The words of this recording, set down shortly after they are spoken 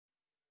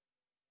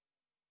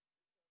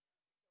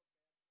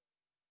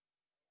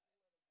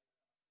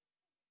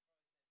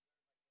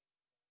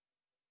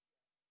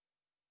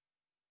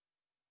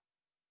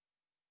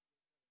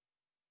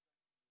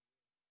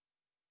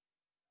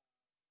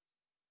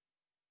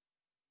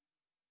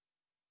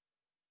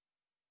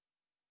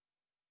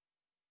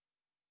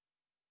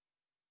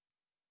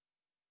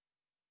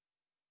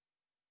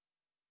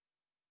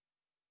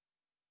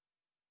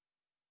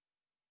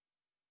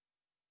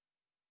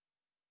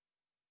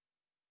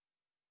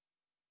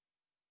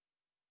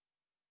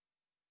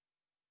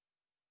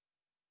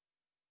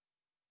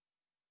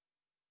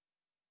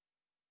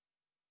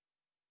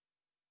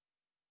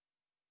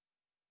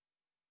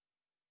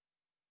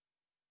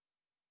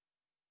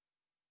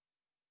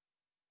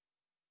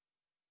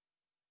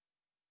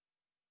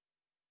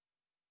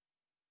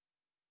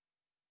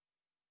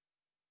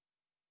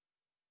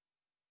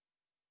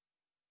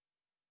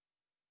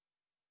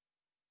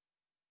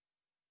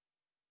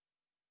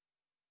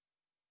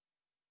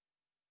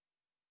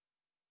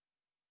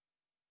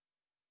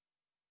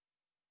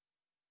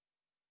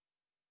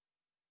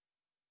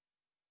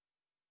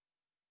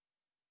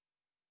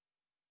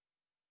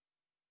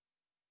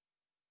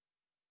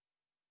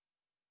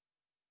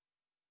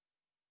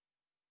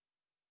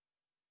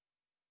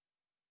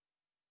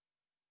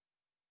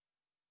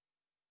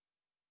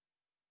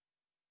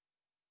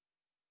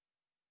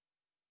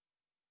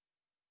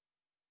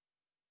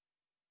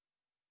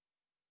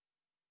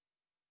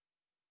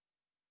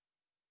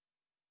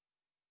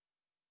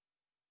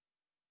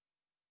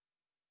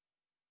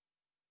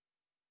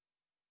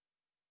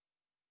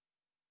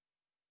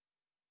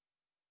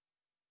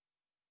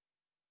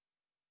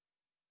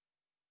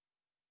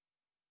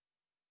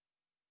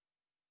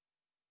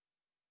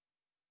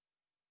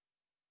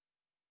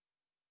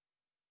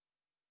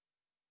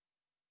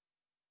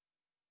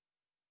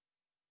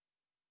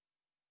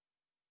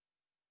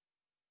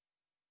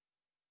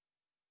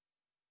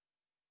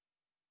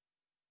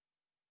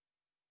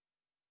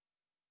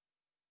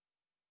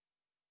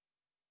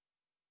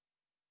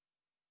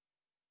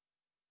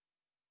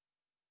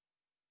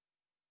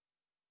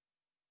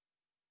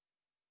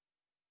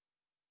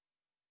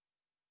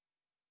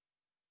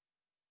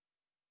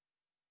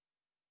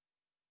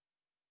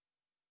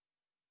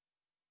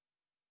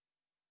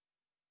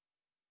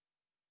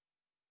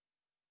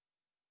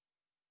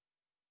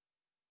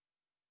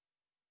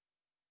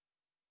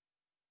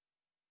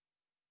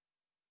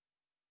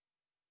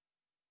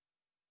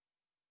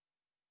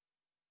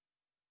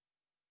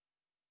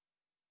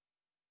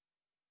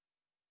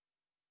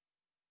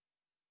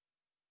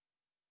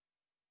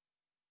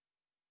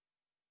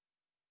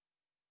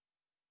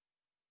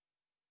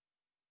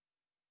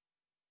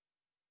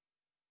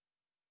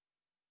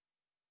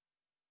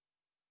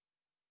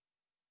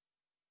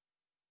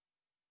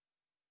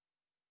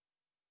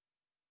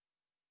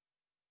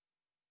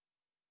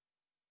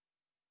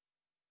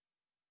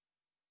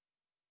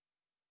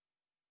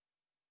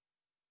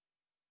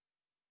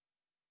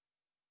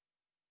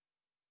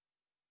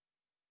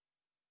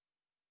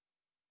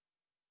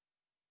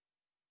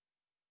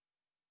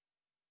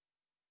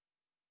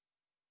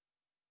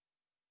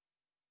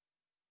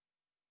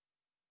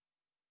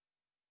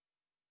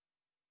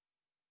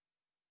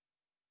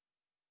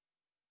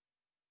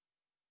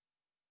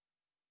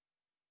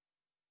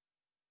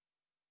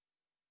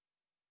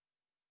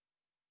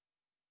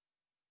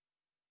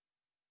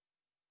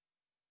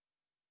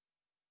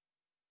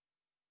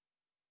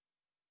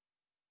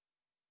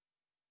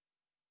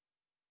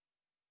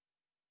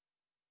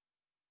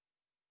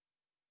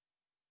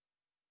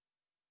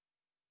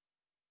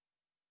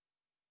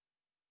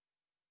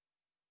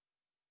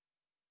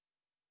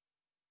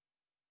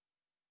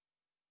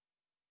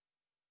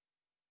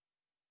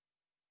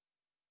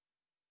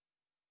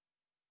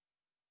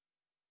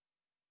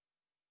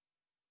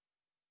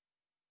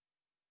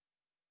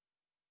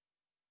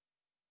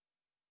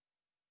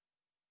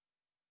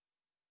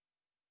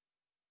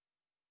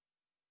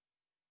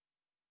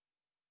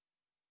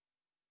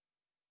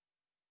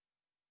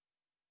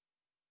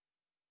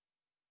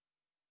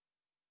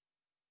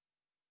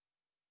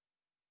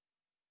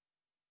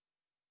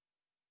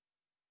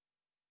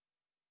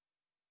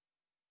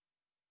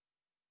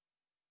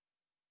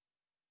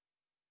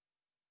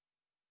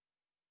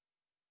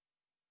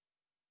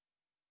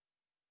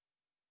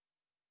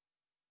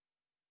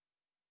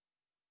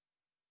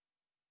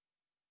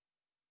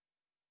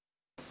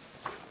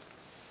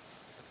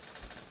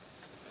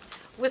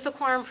With the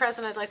quorum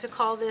present, I'd like to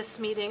call this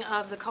meeting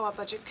of the Co-op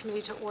Budget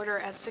Committee to order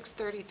at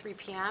 6:33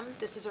 p.m.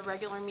 This is a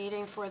regular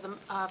meeting for the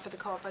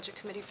Co-op Budget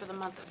Committee for the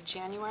month of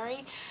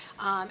January,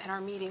 and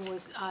our meeting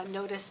was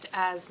noticed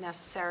as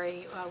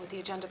necessary with the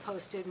agenda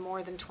posted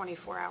more than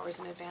 24 hours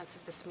in advance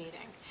of this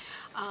meeting.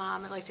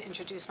 I'd like to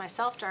introduce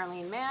myself,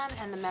 Darlene Mann,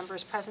 and the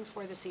members present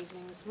for this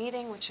evening's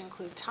meeting, which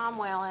include Tom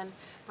Whalen,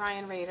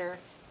 Ryan Rader,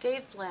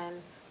 Dave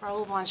Blinn,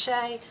 Raul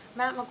Blanchet,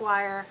 Matt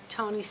McGuire,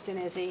 Tony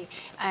Stanizzi,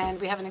 and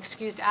we have an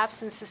excused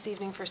absence this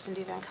evening for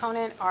Cindy Van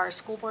Conant, our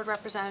school board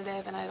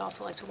representative, and I'd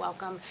also like to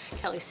welcome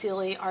Kelly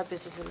Seeley, our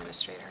business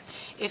administrator.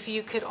 If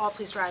you could all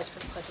please rise for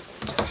the Pledge of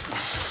Allegiance.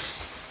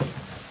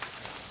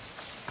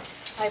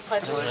 I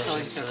pledge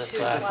allegiance to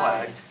the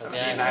flag of the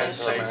United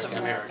States of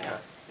America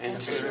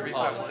and to the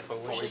republic for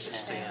which it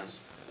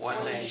stands,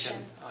 one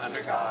nation,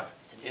 under God,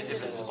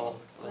 indivisible,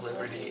 with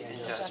liberty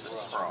and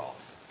justice for all.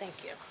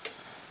 Thank you.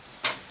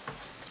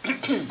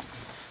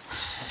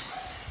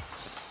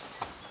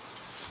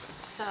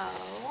 So,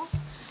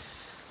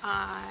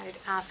 I'd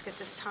ask at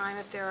this time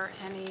if there are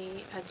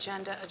any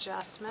agenda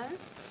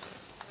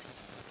adjustments.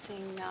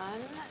 Seeing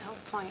none, I'll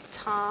appoint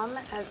Tom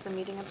as the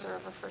meeting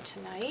observer for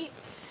tonight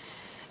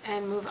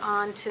and move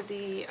on to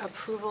the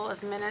approval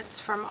of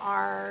minutes from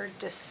our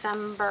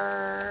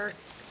December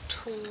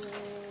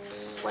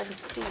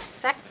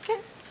 22nd.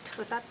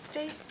 Was that the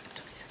date?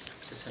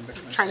 December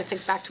 22nd. I'm trying to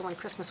think back to when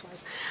Christmas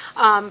was,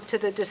 to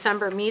the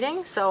December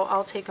meeting. So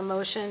I'll take a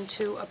motion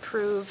to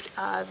approve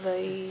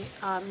the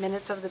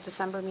minutes of the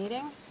December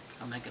meeting.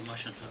 I'll make a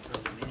motion to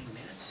approve the meeting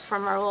minutes.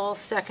 From Raul,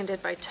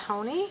 seconded by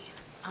Tony.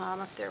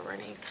 If there were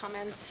any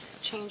comments,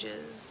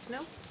 changes,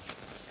 notes,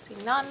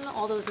 seeing none,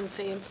 all those in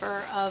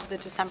favor of the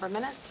December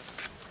minutes?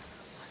 1,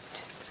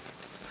 2, 3,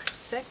 4, 5,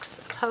 6,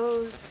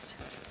 opposed,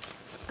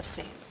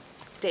 abstained.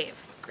 Dave,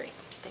 great,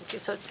 thank you.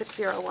 So it's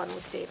 6-0-1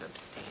 with Dave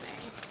abstaining.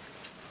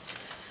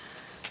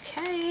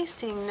 Okay,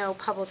 seeing no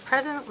public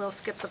present, we'll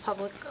skip the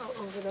public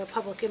over the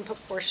public input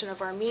portion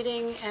of our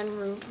meeting and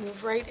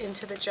move right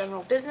into the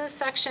general business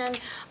section.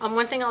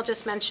 One thing I'll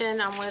just mention,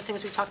 one of the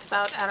things we talked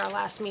about at our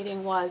last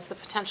meeting was the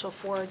potential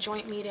for a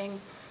joint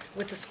meeting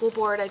with the school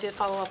board. I did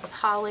follow up with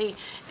Holly,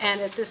 and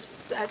as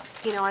a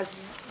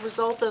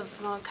result of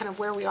kind of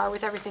where we are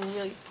with everything,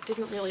 we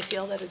didn't really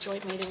feel that a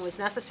joint meeting was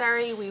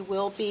necessary. We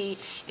will be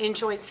in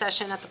joint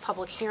session at the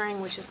public hearing,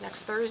 which is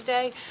next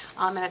Thursday,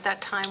 and at that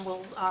time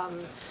we'll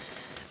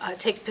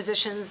take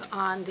positions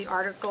on the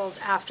articles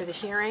after the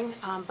hearing,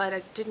 but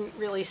I didn't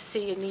really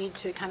see a need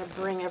to kind of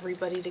bring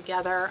everybody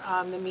together.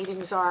 The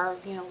meetings are,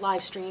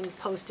 live streamed,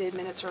 posted,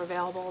 minutes are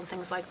available, and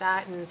things like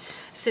that. And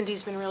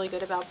Cindy's been really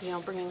good about,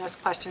 bringing us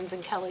questions,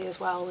 and Kelly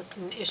as well, with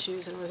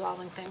issues and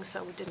resolving things.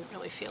 So we didn't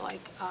really feel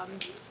like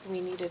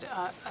we needed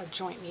a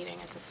joint meeting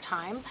at this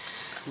time.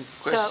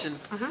 Question: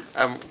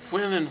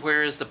 when and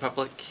where is the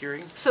public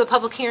hearing? So the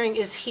public hearing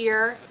is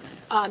here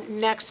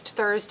next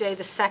Thursday,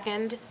 the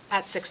 2nd,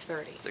 at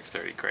 6:30.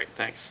 6:30. Great.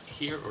 Thanks.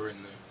 Here or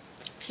in the?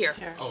 Here.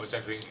 Oh, it's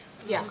actually.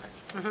 Yeah.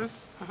 Okay.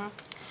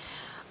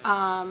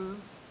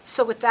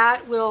 So with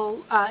that,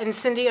 we'll and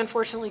Cindy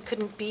unfortunately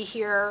couldn't be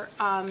here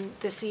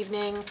this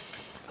evening.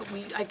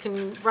 I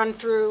can run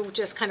through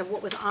just kind of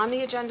what was on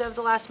the agenda of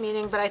the last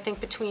meeting, but I think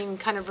between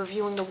kind of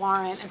reviewing the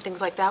warrant and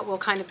things like that, we'll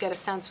kind of get a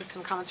sense with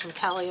some comments from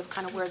Kelly of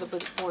kind of where the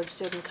board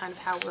stood and kind of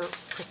how we're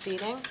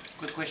proceeding.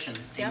 Good question.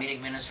 The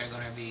meeting minutes are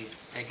going to be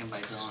taken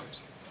by Dawn.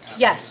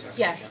 Yes.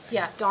 Yeah.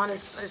 Dawn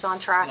is on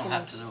track. We don't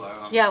have to do our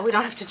own. Yeah, we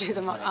don't have to do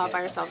them by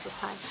ourselves this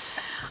time.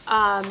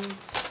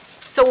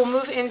 So we'll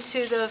move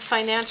into the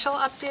financial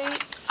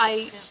update.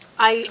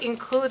 I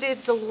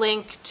included the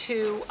link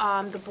to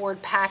the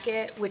board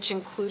packet, which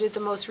included the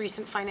most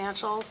recent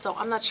financials. So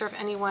I'm not sure if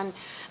anyone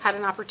had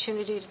an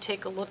opportunity to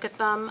take a look at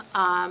them.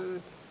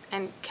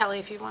 And Kelly,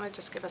 if you want to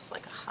just give us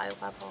like a high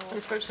level.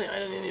 Unfortunately, I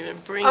didn't even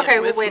bring it with me. Okay,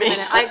 well, wait a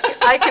minute. I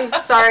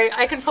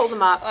can pull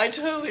them up. I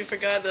totally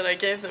forgot that I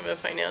gave them a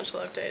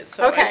financial update.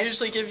 So okay. I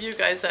usually give you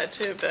guys that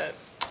too, but.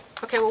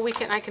 Okay, well, I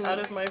can. Out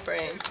of my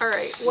brain. All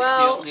right,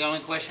 well. The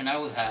only question I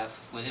would have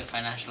with the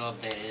financial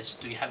update is,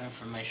 do you have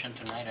information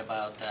tonight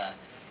about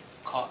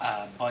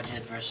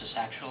budget versus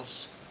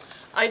actuals?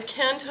 I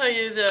can tell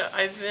you that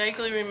I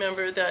vaguely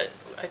remember that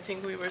I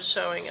think we were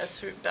showing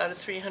about a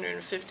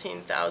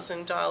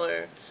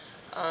 $315,000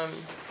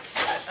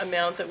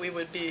 amount that we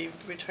would be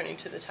returning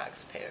to the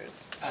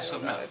taxpayers. I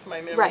don't know if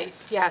my memory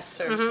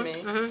serves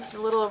me. A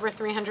little over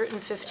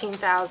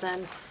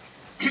 $315,000.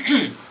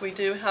 We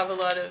do have a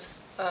lot of,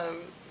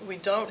 we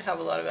don't have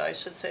a lot of, I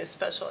should say,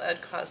 special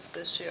ed costs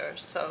this year.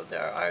 So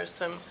there are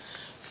some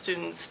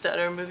students that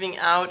are moving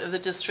out of the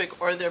district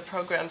or their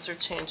programs are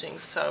changing.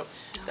 So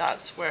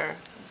that's where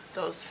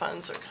those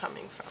funds are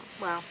coming from.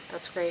 Wow,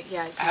 that's great.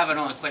 Yeah. I have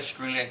another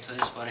question related to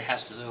this, but it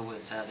has to do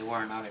with the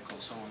warrant article.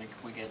 So when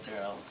we get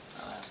there, I'll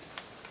ask.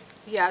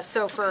 Yeah,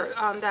 so for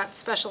that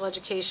special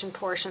education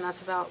portion,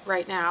 that's about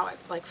right now at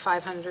like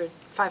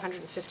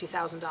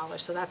 $550,000.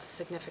 So that's a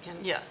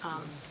significant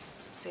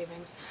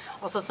savings.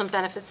 Also some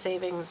benefit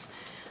savings,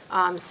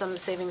 some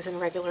savings in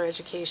regular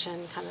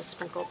education kind of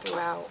sprinkled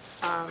throughout,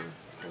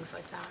 things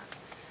like that.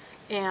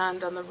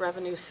 And on the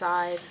revenue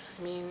side,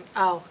 I mean,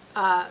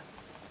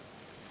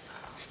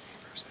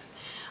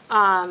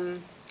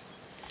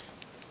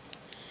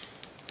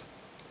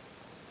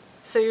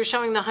 so you're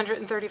showing the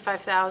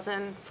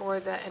 135,000 for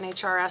the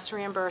NHRS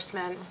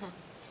reimbursement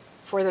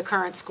for the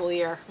current school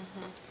year.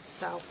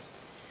 So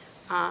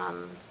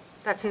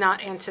that's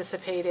not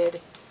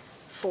anticipated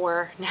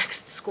for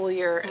next school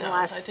year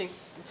unless. No, I think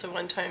it's a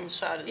one-time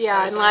shot as Yeah,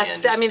 far as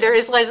unless, I mean, there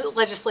is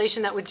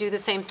legislation that would do the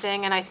same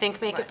thing and I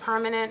think make it Right.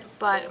 permanent,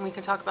 but, and we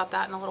can talk about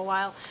that in a little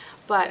while.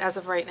 But as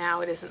of right now,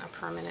 it isn't a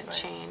permanent Right.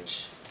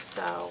 change,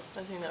 so,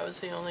 I think that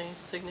was the only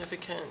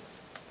significant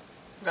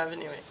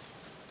revenue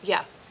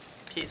yeah,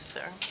 piece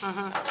there.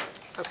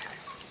 okay.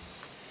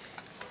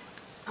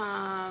 Give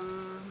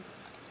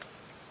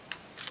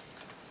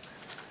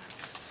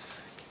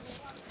me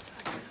 1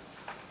 second.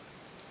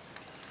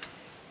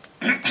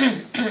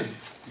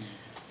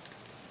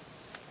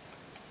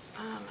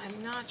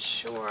 I'm not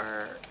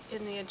sure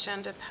in the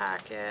agenda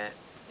packet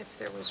if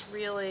there was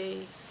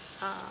really,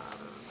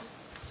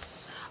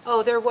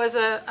 oh, there was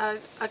the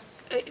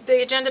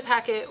agenda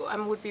packet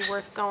would be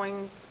worth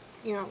going,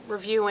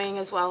 reviewing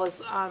as well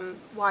as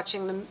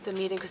watching the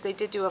meeting, because they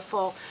did do a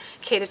full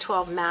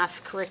K-12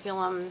 math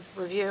curriculum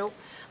review,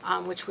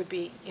 which would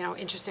be,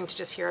 interesting to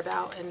just hear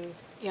about and,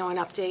 an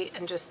update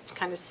and just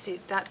kind of see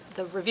that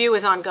the review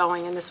is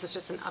ongoing and this was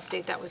just an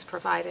update that was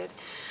provided.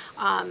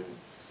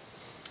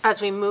 As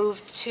we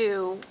move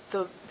to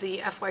the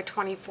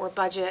FY24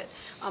 budget,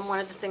 one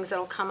of the things that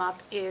will come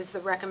up is the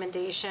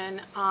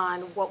recommendation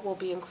on what will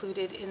be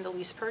included in the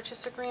lease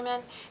purchase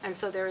agreement. And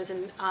so there is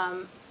an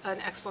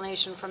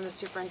explanation from the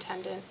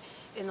superintendent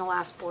in the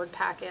last board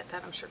packet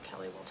that I'm sure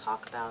Kelly will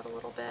talk about a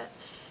little bit.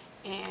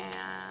 And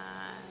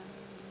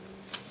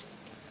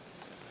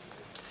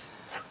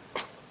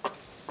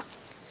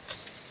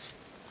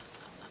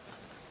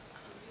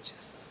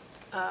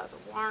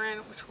the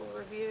warrant, which we'll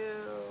review,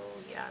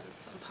 and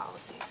some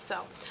policies.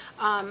 So,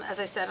 as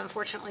I said,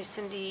 unfortunately,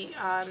 Cindy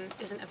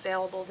isn't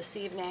available this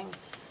evening,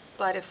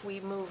 but if we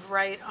move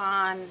right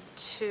on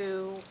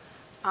to,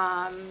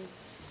 I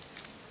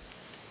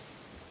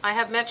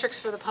have metrics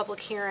for the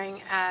public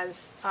hearing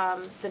as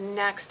the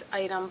next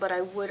item, but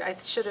I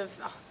should have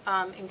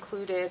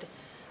included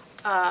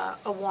a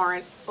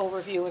warrant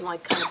overview and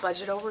like kind of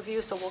budget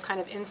overview, so we'll kind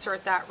of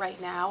insert that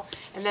right now,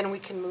 and then we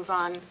can move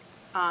on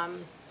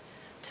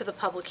to the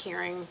public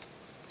hearing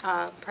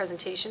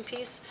presentation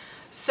piece.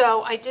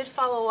 So I did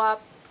follow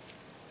up,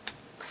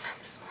 was that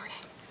this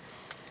morning?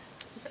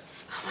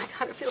 Yes. Oh my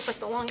God, it feels like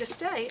the longest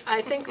day.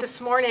 I think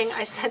this morning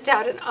I sent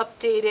out an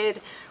updated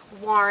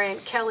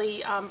warrant.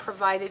 Kelly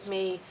provided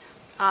me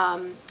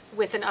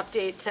with an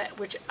update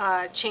which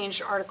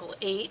changed Article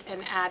 8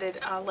 and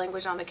added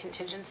language on the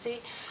contingency.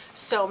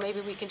 So maybe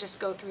we can just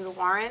go through the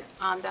warrant.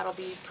 That'll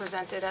be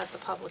presented at the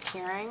public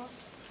hearing.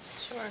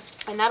 Sure.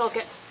 And that'll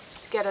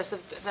get us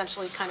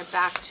eventually kind of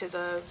back to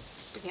the,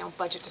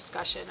 budget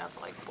discussion of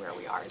like where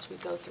we are as we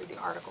go through the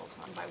articles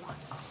one by one.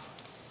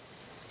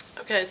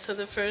 Okay, so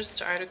the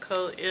first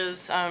article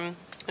is in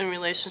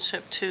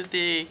relationship to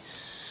the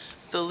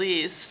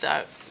lease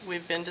that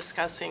we've been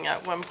discussing.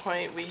 At one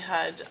point, we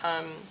had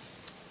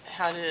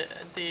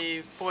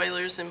the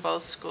boilers in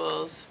both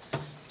schools,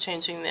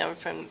 changing them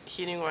from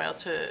heating oil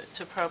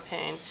to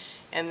propane,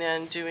 and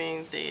then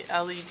doing the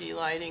LED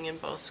lighting in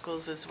both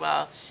schools as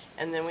well.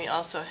 And then we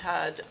also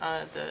had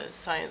the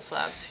science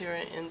labs here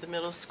in the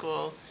middle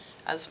school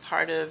as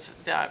part of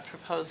that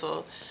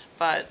proposal.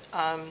 But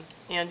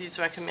Andy's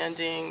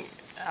recommending,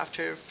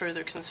 after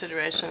further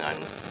consideration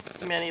on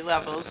many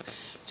levels,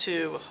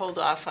 to hold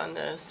off on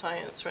the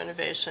science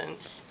renovation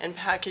and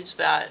package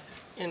that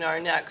in our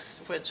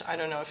next, which I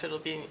don't know if it'll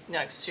be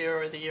next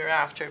year or the year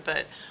after,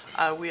 but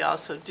we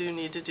also do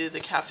need to do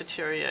the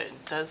cafeteria.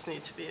 It does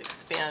need to be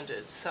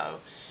expanded. So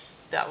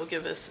that will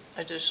give us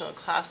additional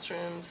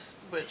classrooms,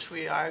 which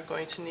we are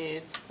going to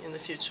need in the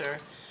future.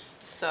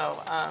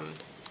 So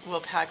we'll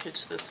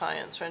package the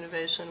science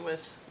renovation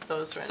with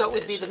those renovations. So it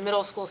would be the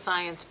middle school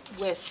science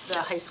with the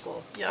high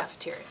school Yeah.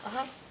 cafeteria.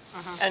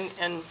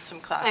 And some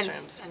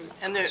classrooms.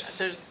 And there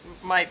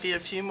might be a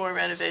few more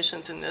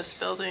renovations in this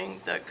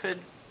building that could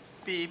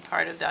be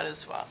part of that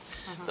as well.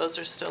 Those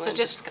are still in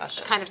discussion. So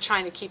just kind of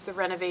trying to keep the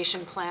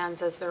renovation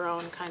plans as their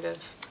own kind of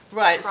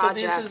Right, so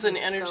this project is an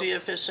and scope. energy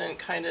efficient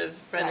kind of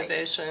Right.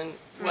 renovation.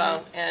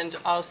 Well, and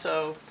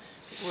also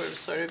we're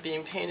sort of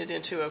being painted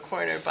into a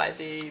corner by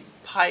the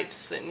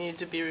pipes that need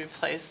to be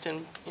replaced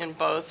in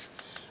both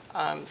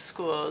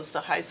schools.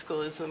 The high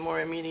school is the more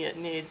immediate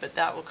need, but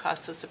that will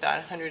cost us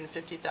about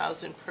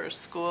 $150,000 per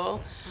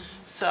school.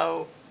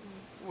 So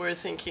we're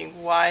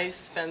thinking, why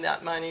spend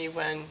that money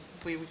when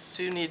we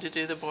do need to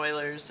do the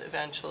boilers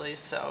eventually?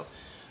 So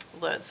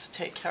let's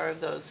take care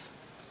of those,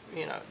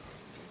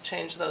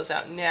 change those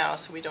out now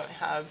so we don't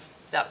have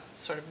that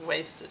sort of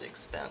wasted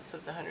expense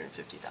of the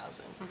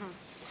 150,000.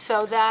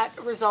 So that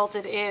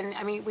resulted in,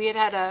 I mean, we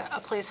had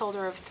a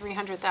placeholder of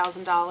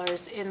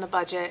 $300,000 in the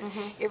budget.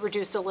 It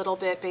reduced a little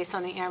bit based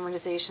on the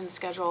amortization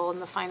schedule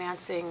and the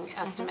financing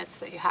estimates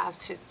that you have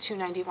to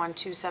 291,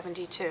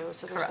 272.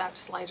 So there's Correct. that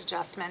slight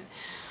adjustment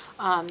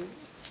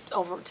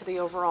over to the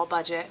overall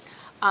budget.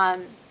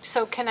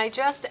 So can I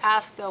just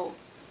ask though,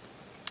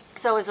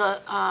 so as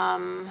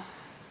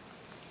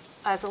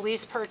a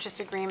lease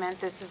purchase agreement,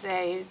 this is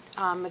a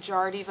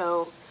majority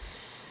vote.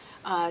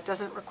 It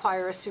doesn't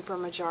require a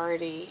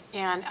supermajority.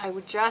 And I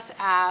would just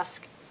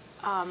ask,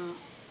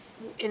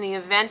 in the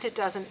event it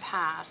doesn't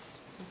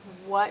pass,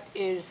 what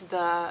is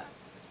the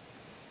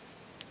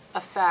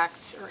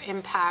effect or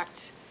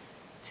impact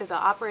to the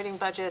operating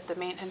budget, the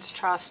maintenance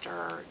trust,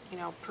 or, you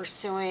know,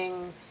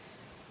 pursuing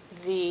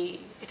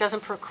it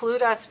doesn't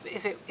preclude us,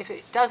 if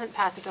it doesn't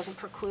pass, it doesn't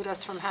preclude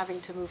us from having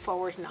to move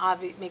forward and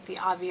make the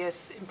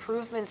obvious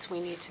improvements we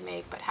need to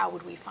make, but how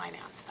would we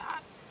finance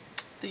that?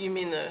 You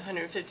mean the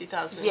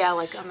 150,000? Yeah,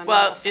 like on the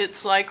Well, middle side.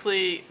 it's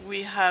likely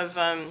we have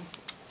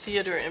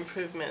theater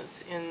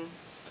improvements in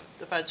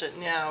the budget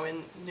now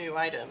in new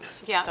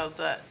items. Yeah. So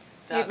that's.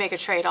 You'd make a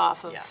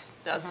trade-off of. Yeah,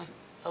 that's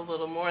a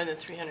little more than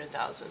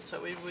 300,000, so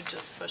we would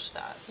just push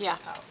that Yeah.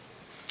 out.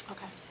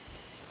 Okay.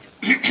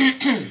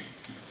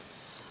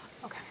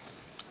 Okay.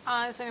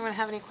 Does anyone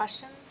have any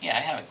questions? Yeah,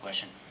 I have a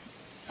question.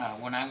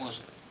 When I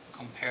was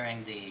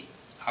comparing the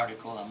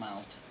article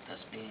amount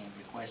that's being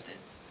requested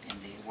in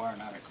the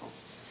warrant article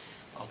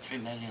of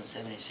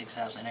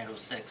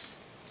 $3,076,806,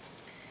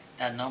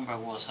 that number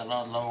was a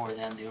lot lower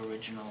than the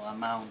original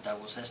amount that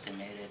was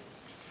estimated,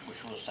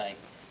 which was like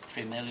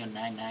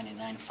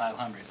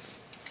 $3,999,500.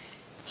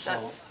 So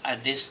That's- are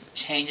these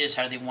changes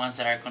are the ones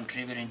that are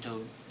contributing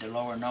to the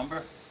lower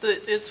number?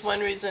 It's one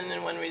reason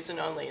and one reason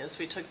only, is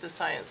we took the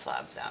science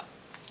labs out.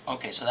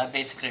 Okay, so that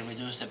basically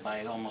reduced it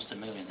by almost $1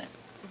 million then?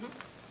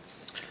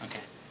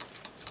 Okay,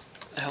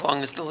 How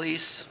long is the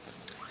lease?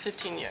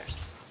 15 years.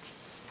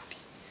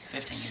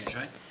 15 years,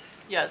 right?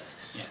 Yes.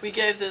 Yeah. We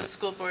gave the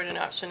school board an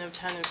option of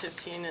 10 and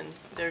 15, and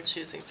they're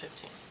choosing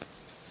 15.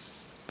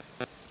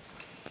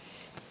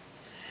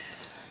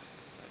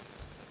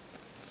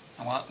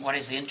 And what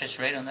is the interest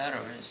rate on that, or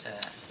is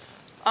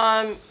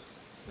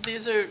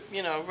These are,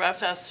 you know,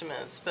 rough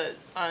estimates, but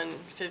on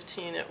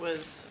 15 it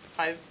was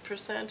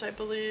 5%, I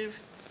believe,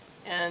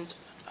 and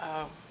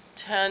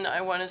 10,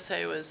 I want to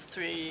say, was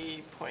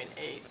 3.8,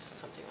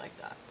 something like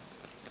that.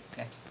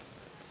 okay?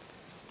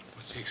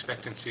 What's the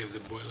expectancy of the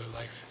boiler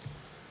life?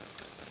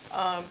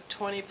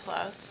 20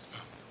 plus. Oh,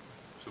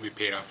 so we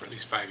paid off for at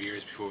least 5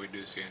 years before we do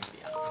this again?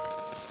 Yeah.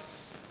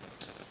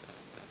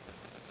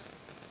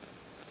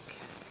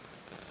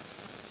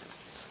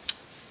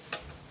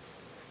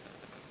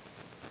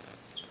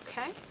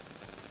 Okay.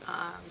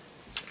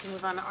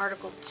 Move on to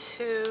Article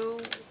 2,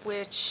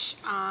 which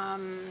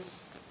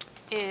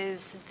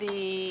is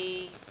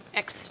the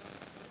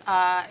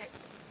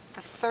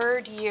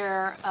third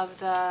year of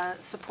the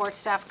support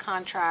staff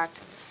contract,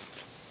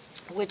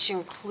 which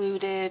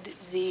included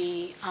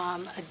the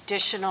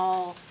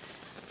additional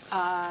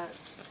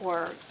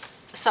or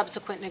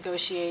subsequent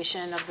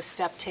negotiation of the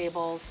step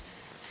tables.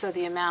 So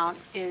the amount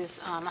is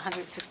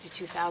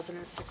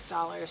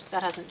 $162,006.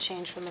 That hasn't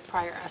changed from the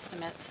prior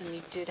estimates, and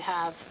you did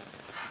have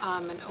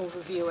an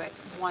overview at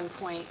one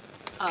point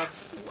of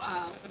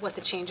what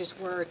the changes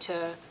were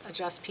to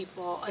adjust the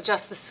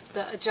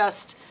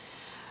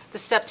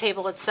step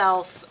table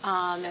itself,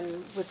 and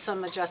with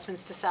some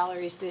adjustments to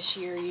salaries this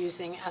year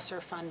using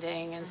ESSER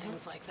funding and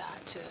things like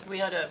that. We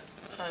had a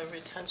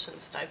retention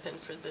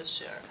stipend for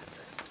this year. That's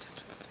it.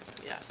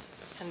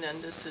 Yes. And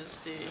then this is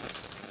the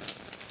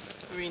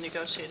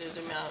renegotiated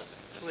amount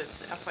with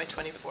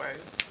FY24,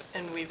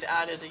 and we've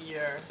added a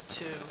year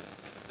to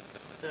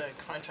the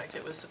contract.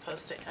 It was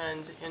supposed to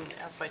end in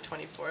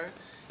FY24,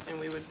 and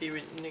we would be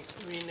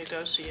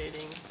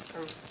renegotiating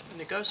or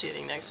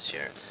negotiating next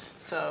year.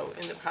 So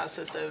in the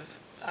process of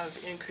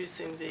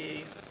increasing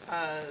the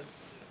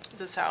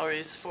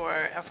salaries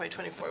for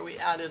FY24, we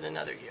added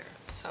another year.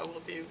 So we'll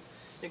be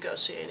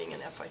negotiating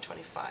in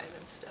FY25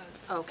 instead.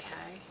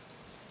 Okay.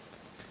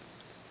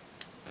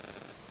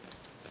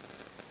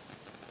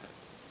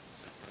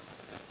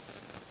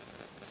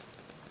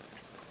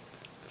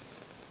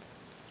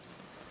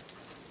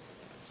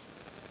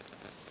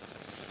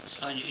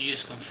 So you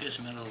just confused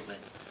me a little bit.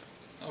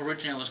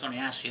 Originally, I was going to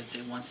ask you if the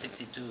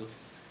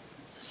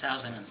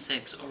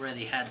 162,006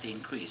 already had the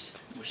increase,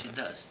 which it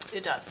does.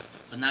 It does.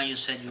 But now you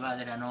said you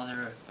added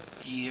another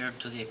year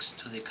to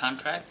the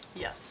contract?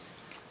 Yes.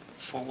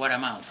 For what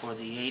amount? For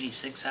the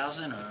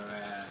 86,000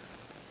 or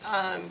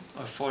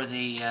for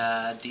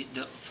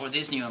for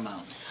this new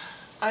amount?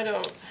 I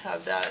don't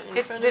have that in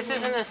front of me. This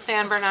isn't a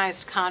San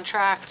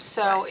contract,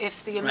 so Right.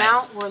 if the Right.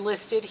 amount were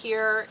listed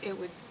here, it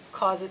would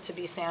cause it to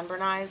be San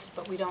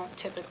but we don't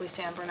typically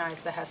San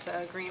the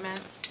HESA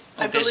agreement.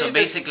 I Okay, so believe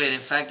it's- basically the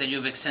fact that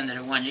you've extended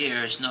it 1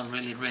 year is not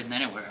really written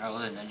anywhere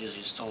other than you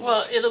just told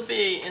Well, us. it'll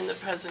be in the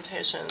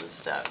presentations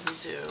that we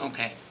do.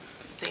 Okay,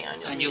 the annual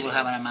meeting. And you will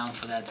have an amount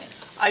for that then?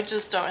 I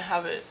just don't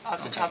have it off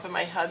the Okay. top of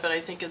my head, but I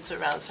think it's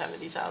around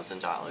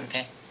 $70,000.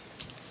 Okay?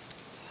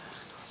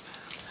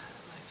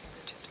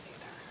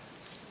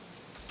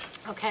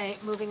 Okay,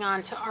 moving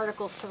on to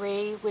Article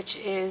 3, which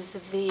is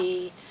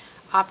the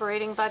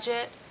operating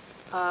budget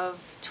of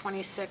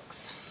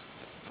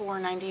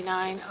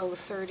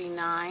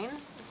 $26,499,039.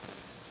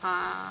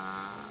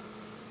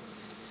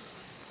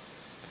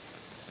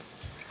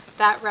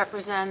 That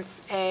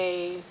represents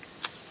a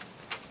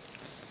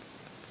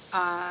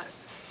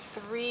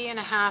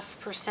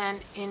 3.5%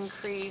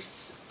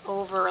 increase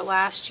over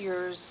last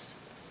year's,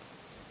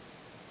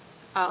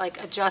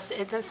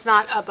 that's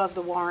not above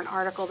the warrant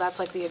article, that's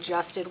like the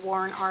adjusted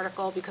warrant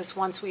article, because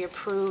once we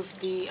approve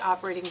the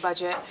operating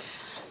budget,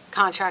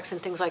 contracts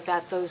and things like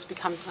that, those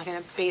become like kind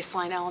of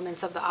baseline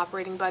elements of the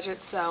operating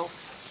budget. So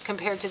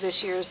compared to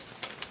this year's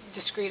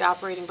discrete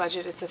operating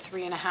budget, it's a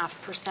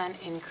 3.5%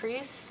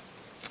 increase.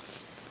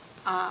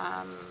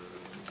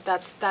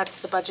 That's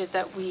the budget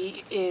that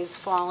is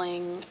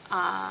falling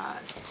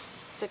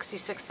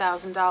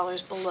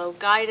 $66,000 below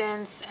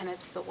guidance, and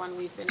it's the one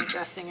we've been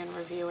addressing and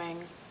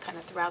reviewing kind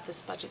of throughout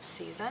this budget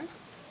season.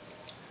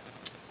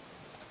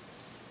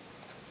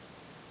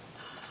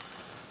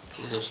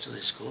 Kudos to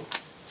the school.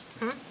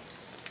 Hmm?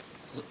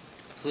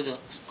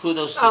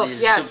 Kudos to Oh, the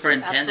yes,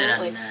 superintendent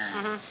absolutely.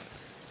 and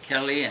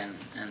Kelly and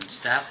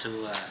staff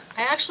to,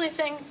 I actually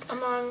think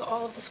among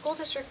all of the school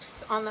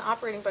districts on the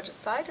operating budget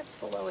side, it's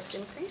the lowest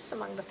increase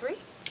among the three.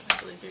 I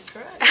believe you're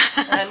correct. I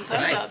hadn't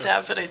thought about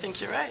that, but I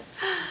think you're right.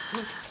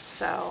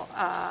 So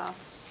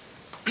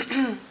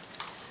make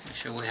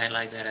sure we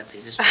highlight that at the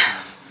district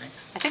meeting, right?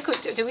 I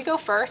think, do we go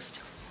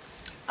first?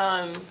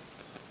 Um,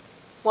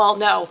 Well,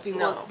 no,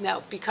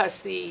 No. because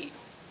The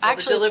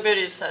actually,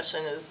 deliberative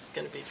session is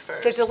going to be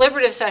first. the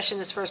deliberative session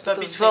is first, but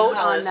But the between vote on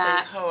Hollis and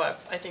that, Co-op,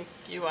 I think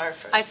you are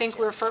first. I think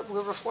we're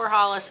before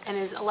Hollis, and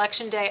is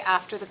election day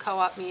after the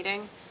co-op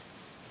meeting?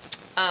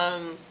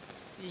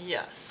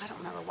 Yes. I don't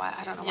remember why,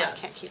 I don't know why I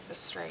Yes. can't keep this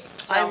straight.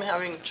 So- I'm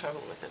having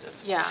trouble with it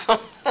as well. Yeah.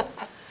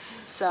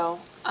 so. So,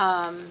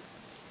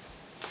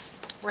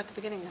 we're at the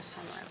beginning this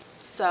time around.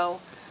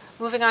 So,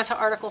 moving on to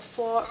Article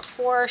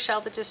 4,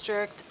 shall the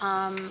district,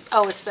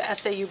 it's the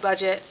SAU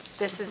budget.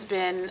 This has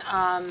been,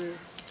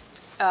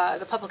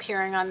 the public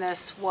hearing on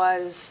this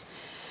was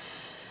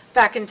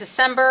back in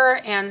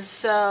December, and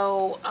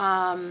so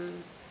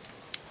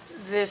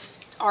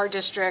our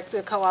district,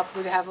 the co-op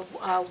would have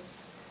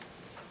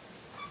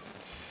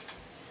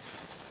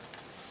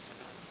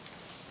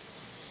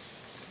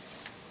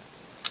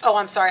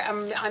I'm sorry,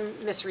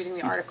 I'm misreading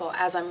the article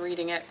as I'm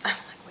reading it. I'm like,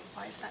 wait,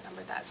 why is that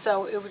number that?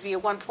 So it would be a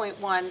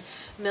 1.1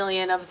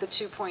 million of the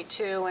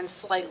 2.2 and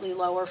slightly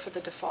lower for the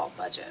default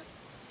budget.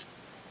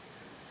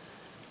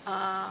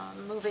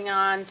 Moving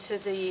on to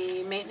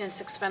the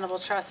maintenance expendable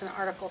trust in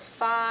Article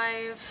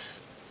 5.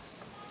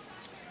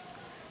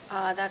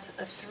 That's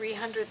a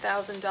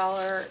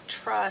 $300,000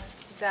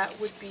 trust that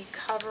would be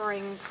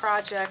covering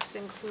projects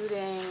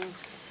including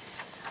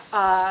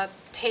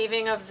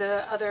paving of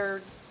the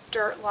other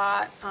dirt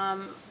lot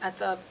at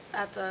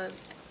the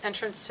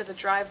entrance to the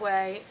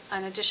driveway,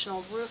 an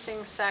additional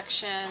roofing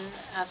section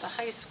at the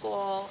high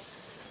school,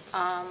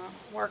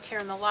 work here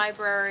in the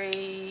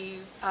library,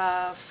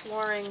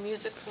 flooring in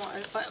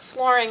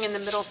the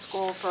middle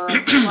school for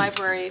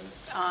library,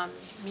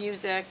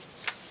 music,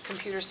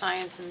 computer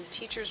science, and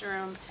teacher's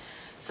room,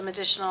 some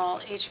additional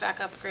HVAC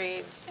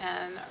upgrades,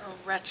 and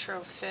a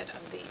retrofit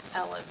of the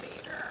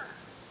elevator.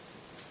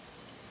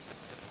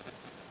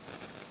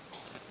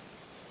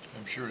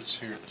 I'm sure it's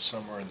here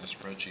somewhere in the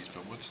spreadsheets,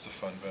 but what's the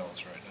fund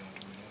balance right now,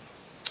 do we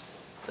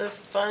know? The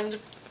fund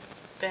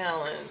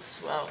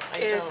balance, well, I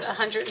Is don't.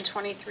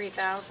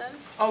 123,000.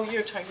 Oh,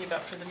 you're talking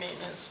about for the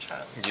maintenance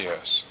trust.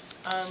 Yes.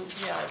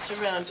 Yeah, it's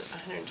around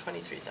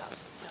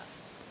 123,000,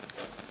 yes.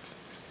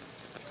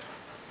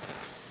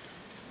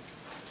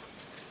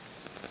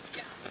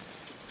 Yeah.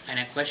 And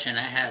a question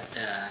I had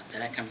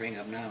that I can bring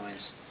up now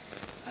is,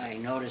 I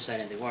noticed that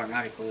in the warrant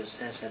article, it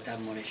says that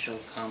that money should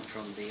come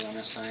from the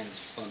unassigned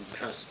fund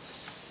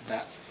trusts,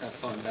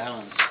 fund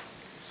balance,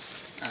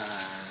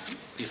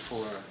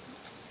 before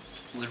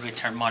we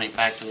return money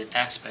back to the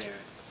taxpayer.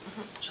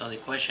 So the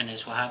question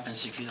is, what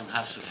happens if you don't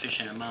have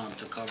sufficient amount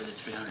to cover the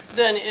 300?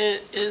 Then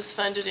it is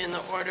funded in the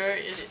order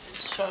it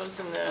shows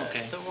in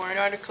Okay. the warrant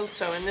article.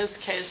 So in this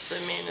case, the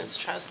maintenance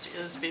trust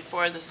is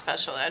before the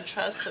special ed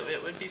trust, so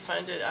it would be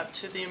funded up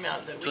to the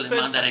amount that we To could the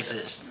amount that fund it.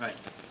 exists, right,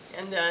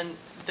 And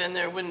then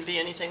there wouldn't be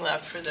anything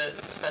left for the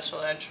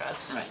special ed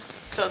trust. right.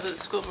 So the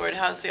school board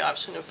has the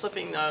option of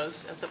flipping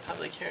those at the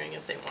public hearing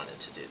if they wanted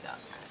to do that.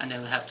 And they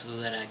will have to do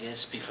that, I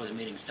guess, before the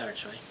meeting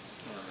starts, right?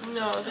 Or-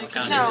 No, they or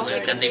can No, do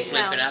it. Can they be-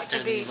 flip no, it after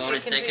can the be- vote it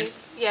is can be- taken?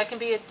 Yeah, it can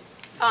be,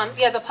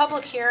 the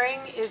public hearing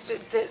is,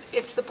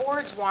 it's the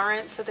board's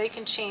warrant, so they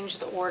can change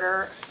the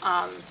order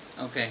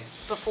Okay,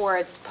 before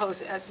it's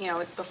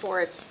before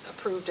it's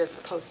approved as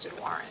the posted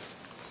warrant.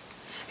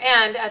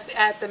 And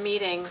at the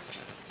meeting,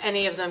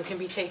 any of them can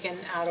be taken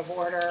out of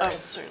order. Oh,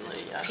 certainly,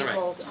 yeah.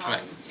 People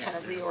Correct, yeah. kind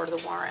of reorder the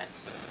warrant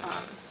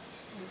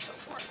and so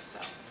forth, so.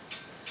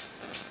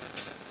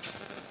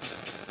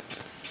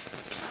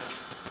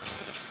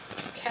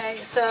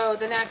 Okay, so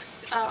the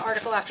next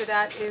article after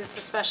that is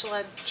the Special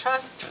Ed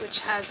Trust, which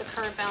has a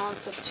current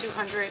balance of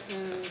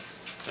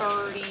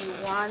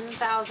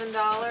 $231,000.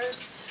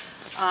 There's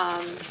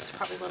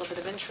probably a little bit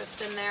of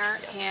interest in there,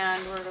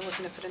 and we're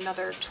looking to put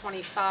another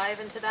 25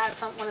 into that.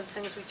 One of the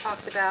things we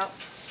talked about,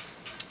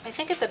 I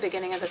think at the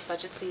beginning of this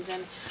budget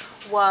season,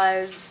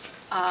 was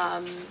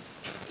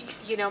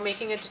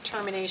making a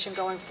determination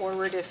going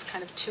forward if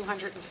kind of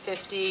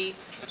 250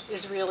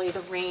 is really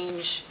the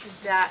range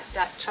that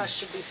trust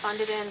should be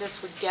funded in.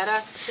 This would get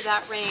us to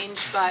that range,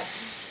 but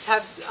to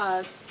have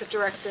the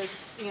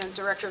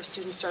director of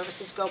student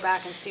services go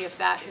back and see if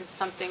that is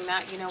something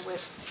that,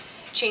 with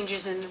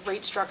changes in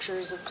rate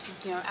structures of,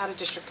 out of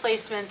district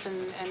placements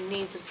and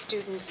needs of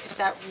students, if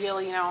that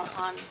really,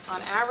 on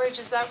average,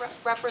 is that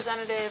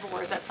representative,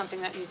 or is that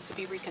something that needs to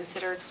be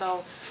reconsidered?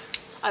 So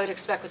I would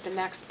expect with the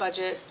next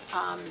budget,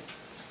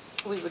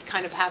 we would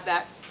kind of have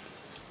that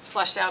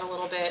flushed out a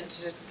little bit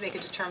to make a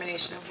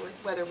determination of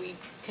whether we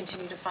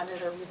continue to fund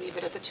it or we leave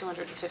it at the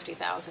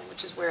 $250,000,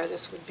 which is where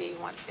this would be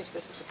if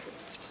this is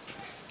approved.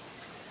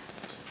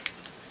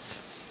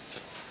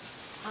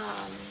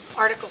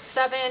 Article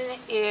 7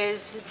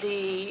 is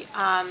the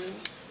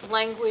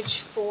language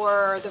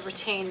for the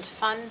retained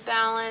fund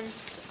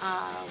balance.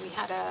 We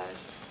had a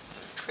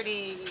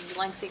pretty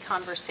lengthy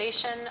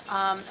conversation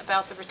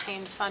about the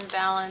retained fund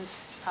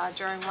balance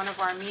during one of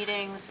our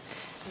meetings.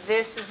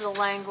 This is the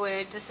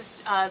language, the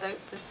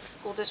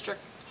school district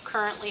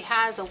currently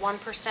has a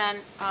 1%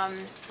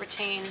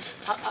 retained,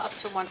 up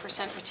to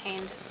 1%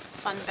 retained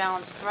fund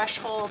balance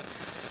threshold.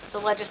 The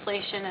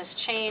legislation has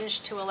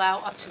changed to allow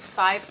up to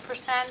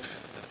 5%.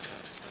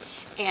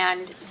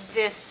 And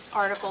this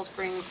article is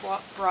being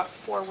brought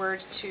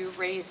forward to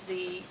raise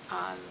the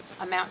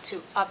amount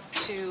to up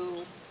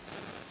to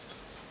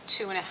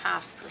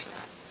 2.5%.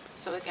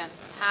 So again,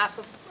 half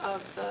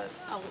of the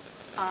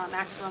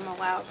maximum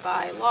allowed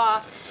by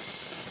law,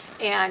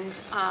 and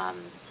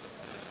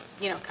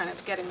kind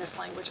of getting this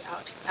language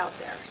out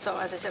there. So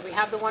as I said, we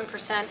have the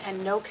 1%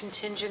 and no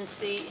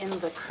contingency in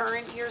the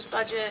current year's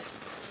budget.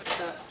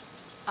 The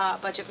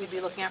budget we'd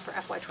be looking at for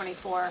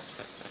FY24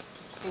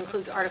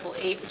 includes Article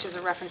 8, which is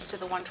a reference to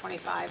the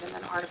 125, and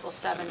then Article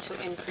 7 to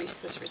increase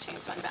this retained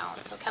fund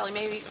balance. So Kelly,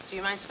 maybe do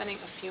you mind spending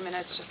a few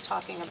minutes just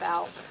talking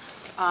about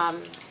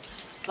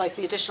like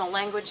the additional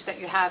language that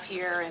you have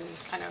here and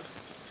kind of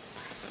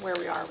where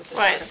we are with this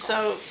article? Right,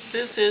 so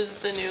this is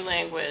the new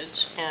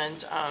language,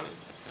 and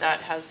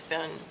that has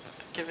been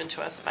given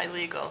to us by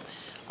legal.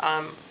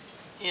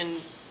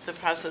 In the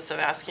process of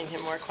asking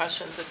him more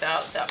questions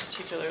about that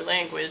particular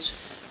language,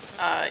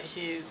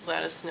 he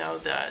let us know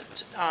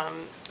that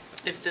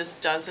if this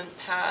doesn't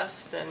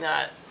pass, then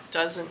that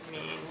doesn't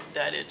mean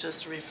that it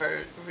just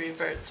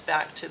reverts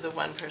back to the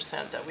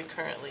 1% that we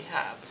currently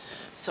have.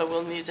 So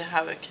we'll need to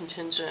have a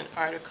contingent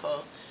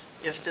article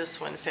if this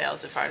one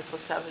fails, if Article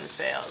 7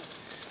 fails,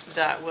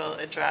 that will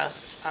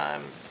address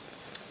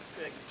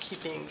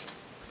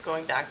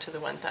going back to the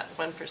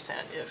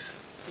 1% if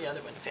the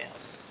other one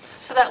fails.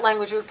 So that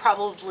language would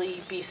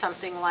probably be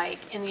something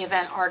like, in the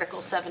event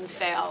Article 7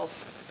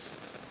 fails,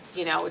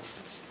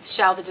 it's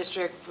shall the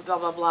district blah,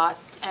 blah, blah,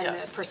 and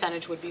Yes. the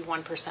percentage would be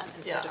 1%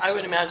 instead of 2.5%. I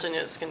would imagine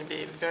it's going to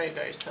be very,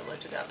 very similar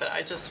to that, but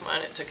I just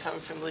want it to come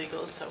from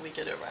legal so we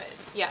get it right.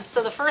 Yeah,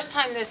 so the first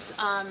time this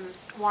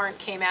warrant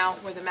came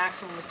out where the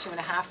maximum was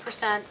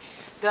 2.5%,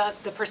 the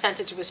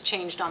percentage was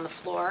changed on the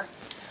floor.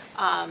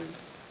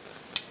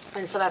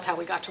 And so that's how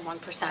we got to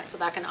 1%. So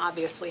that can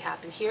obviously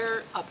happen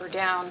here, up or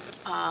down,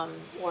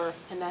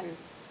 and then,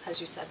 as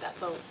you said, that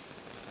vote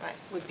Right.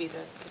 would be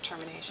the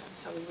determination.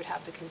 So we would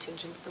have the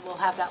contingent, we'll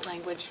have that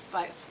language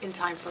in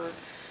time for,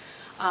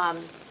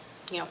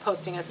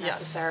 posting as Yes,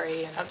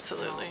 necessary. And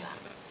absolutely. all that,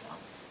 so.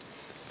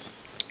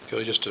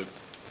 Kelly, just a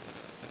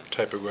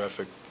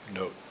typographic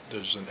note,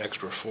 there's an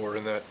extra 4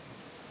 in that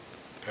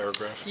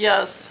paragraph?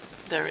 Yes,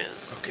 there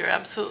is. Okay. You're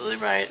absolutely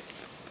right.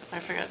 I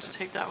forgot to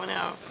take that one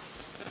out.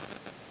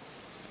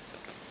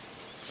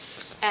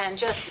 And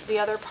just the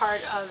other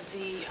part of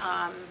the,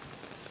 I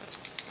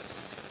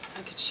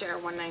could share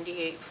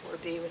 198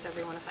 4B with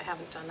everyone if I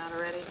haven't done that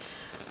already.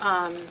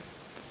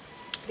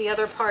 The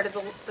other part of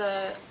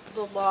the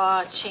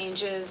law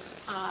changes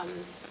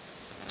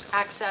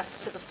access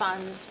to the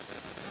funds,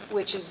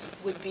 which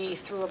would be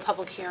through a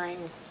public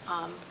hearing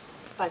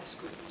by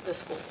the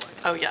school board.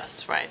 Oh,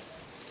 yes, right.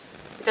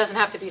 It doesn't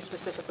have to be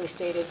specifically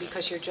stated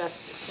because you're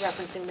just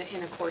referencing the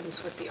in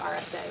accordance with the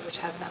RSA, which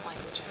has that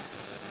language in it.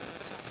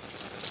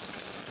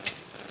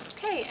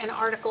 Okay, and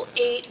Article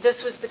 8,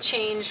 this was the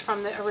change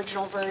from the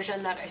original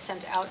version that I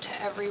sent out to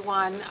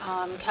everyone.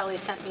 Kelly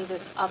sent me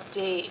this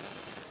update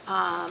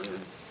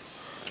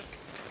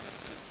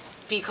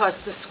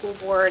because the school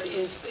board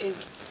is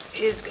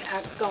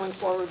going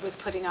forward with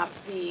putting up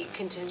the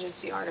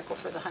contingency article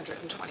for the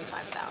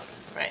 $125,000.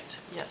 Right,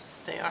 yes,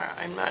 they are.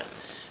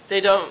 They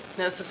don't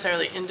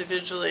necessarily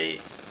individually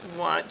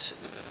want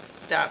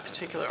that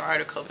particular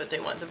article, but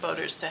they want the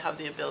voters to have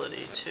the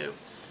ability to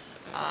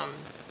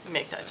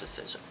make that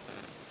decision.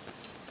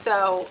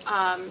 So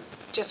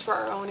just for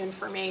our own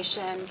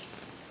information,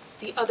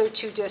 the other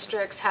two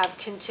districts have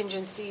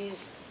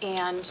contingencies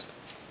and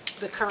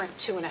the current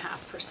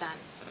 2.5%.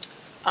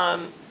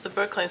 The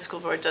Brookline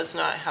School Board does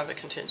not have a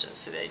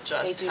contingency. They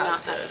just do have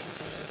not the, have a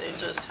contingency. they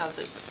just have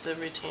the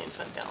retained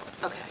fund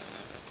balance. Okay.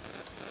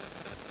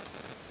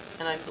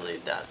 And I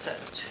believe that's at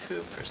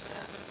 2%.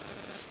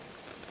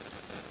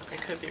 I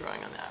could be wrong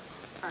on that.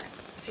 All right.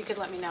 If you could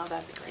let me know,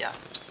 that'd be great. Yeah.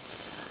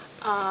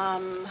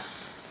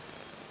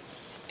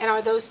 And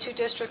are those two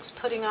districts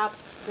putting up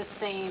the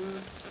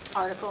same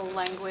article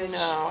language?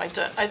 No, I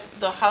don't,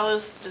 the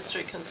Hollis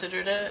district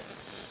considered it,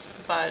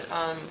 but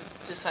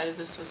decided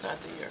this was not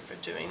the year for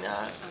doing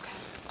that.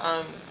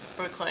 Okay.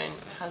 Brookline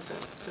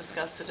hasn't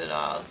discussed it at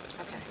all.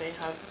 Okay. They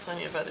have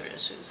plenty of other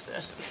issues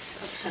that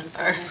Things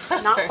are.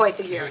 going- Not quite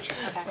the year. Okay.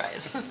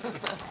 Right.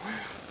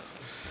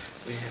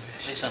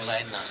 Please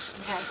enlighten us.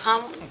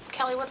 Okay.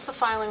 Kelly, what's the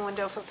filing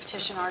window for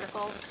petition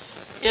articles?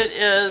 It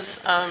is,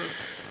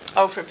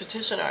 for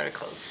petition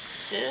articles,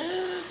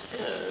 it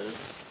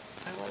is,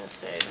 I want to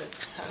say the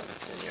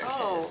 10th in your case.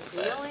 Oh,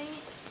 but really?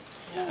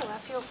 yeah. Oh, that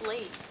feels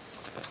late.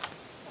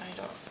 I'm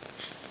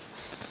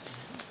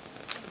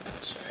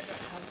not sure I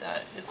don't have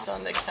that. It's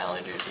on the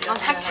calendar. Do you On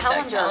happen that to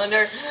have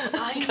calendar. calendar?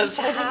 I need Because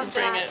to I have didn't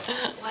bring that,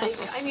 it. like,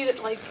 I need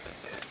it like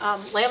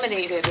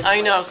laminated. and, I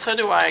like- know, so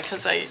do I,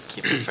 because I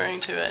keep referring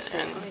to it, Let's see,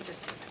 and let me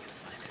just see if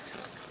I can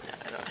find it. yeah,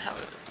 I don't have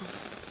it.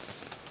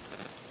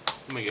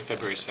 Make it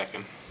February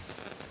 2nd.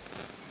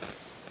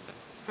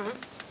 Mhm.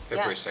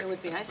 February Yeah, it 2nd.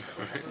 would be nice if it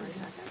were February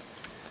 2nd.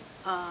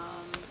 I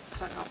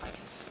don't know if I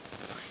can.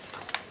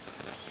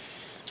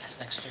 That's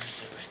next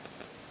Thursday, right?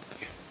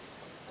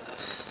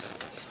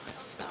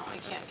 No, I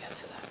can't get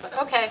to that, but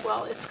okay,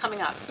 well, it's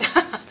coming up.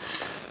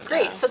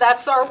 Great, Yeah. so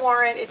that's our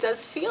warrant. It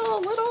does feel a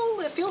little,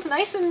 it feels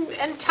nice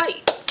and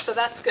tight, so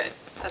that's good,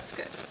 that's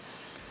good.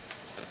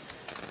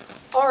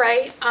 All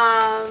right,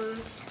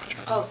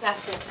 oh,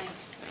 that's it,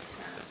 thanks,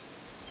 Matt.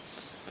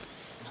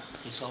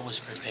 He's always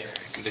prepared.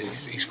 And then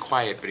he's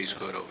quiet, but he's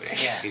good over there.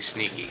 Yeah. He's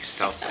sneaky,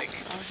 stealth-like.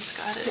 Oh, he's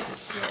got it.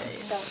 Yay.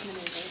 Stealth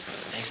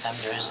maneuvers. Next time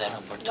there is an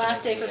opportunity.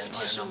 Last day for I'm gonna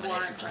petition nominate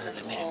warrant him under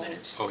the meeting articles.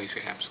 minutes. Oh, he's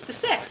absolutely. The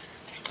 6th.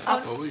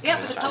 Oh, we Yeah,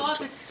 can for the decide.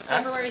 co-op, it's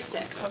February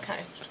 6th.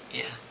 Okay.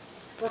 Yeah.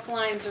 Book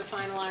lines are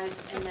finalized,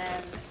 and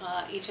then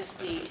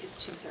HSD is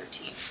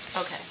 2/13.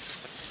 Okay.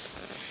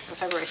 So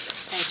February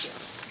 6th, thank you.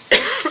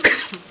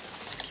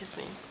 Excuse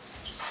me.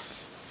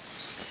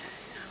 Okay,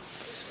 now,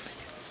 here's what I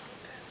did a little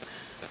bit.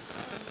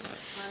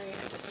 Sorry,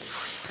 I just need to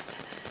put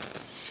that in.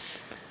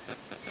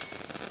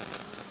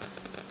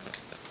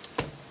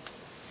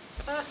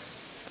 These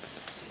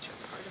are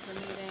part of the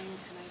meeting,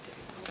 and I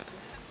didn't open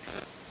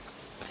it.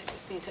 I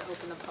just need to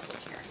open the public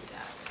hearing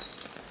deck.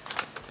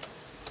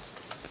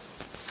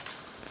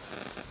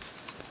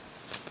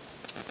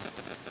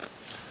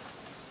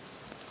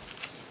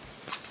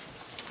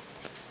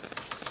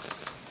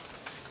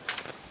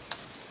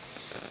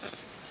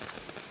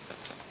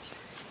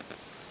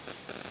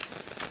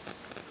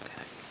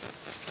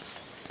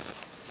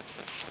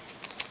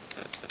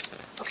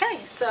 Okay,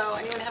 so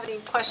anyone have any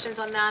questions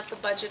on that, the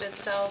budget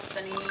itself,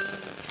 anything?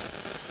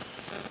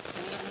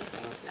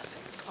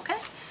 Nothing, okay.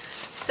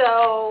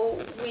 So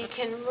we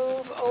can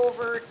move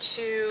over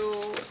to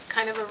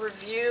kind of a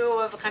review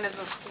of kind of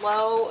the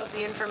flow of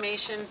the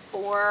information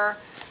for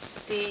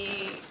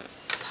the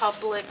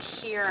public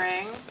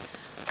hearing.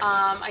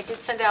 I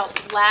did send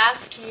out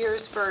last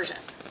year's version.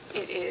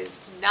 It is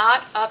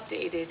not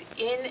updated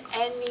in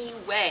any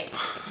way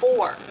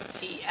for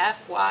the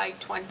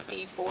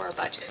FY24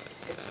 budget.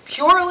 It's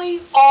purely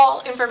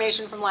all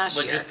information from last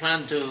But you year.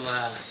 plan to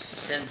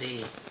send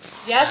the.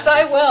 Yes,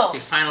 I will. The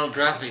final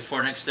draft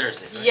before next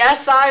Thursday, right?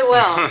 Yes, I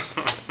will.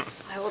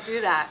 I will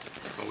do that.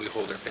 Well, we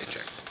hold our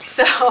paycheck.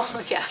 So,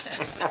 yes.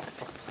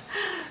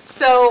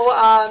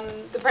 So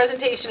the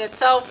presentation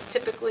itself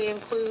typically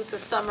includes a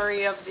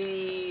summary of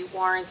the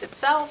warrant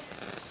itself.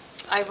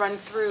 I run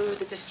through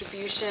the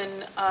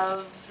distribution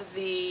of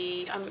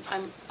the,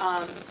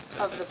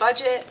 of the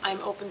budget.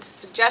 I'm open to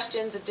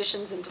suggestions,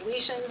 additions, and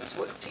deletions.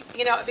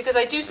 You know, because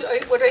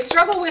what I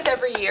struggle with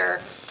every year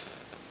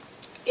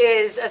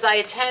is, as I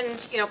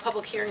attend,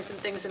 public hearings and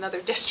things in other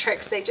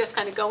districts, they just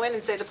kind of go in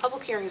and say the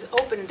public hearing is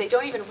open, and they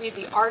don't even read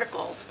the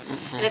articles.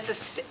 And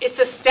it's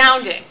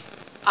astounding.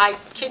 I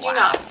kid you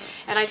not.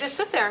 And I just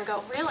sit there and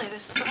go, really,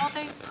 this is all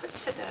they put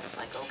to this?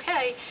 Like,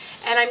 okay.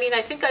 And I mean,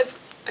 I think I've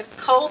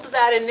culled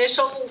that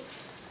initial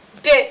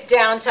bit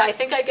down to, I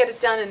think I get it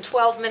done in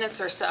 12 minutes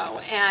or so,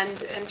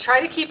 and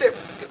try to keep it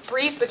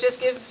brief, but just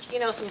give,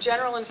 some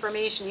general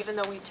information, even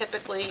though we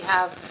typically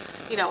have,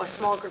 a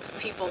small group of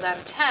people that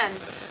attend.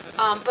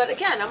 But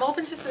again, I'm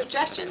open to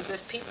suggestions.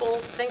 If people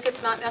think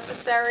it's not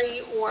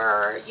necessary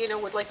or,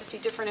 would like to see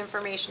different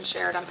information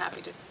shared, I'm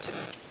happy to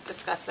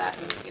discuss that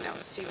and,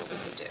 see what we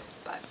can do.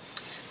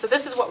 So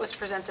this is what was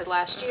presented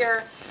last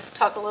year.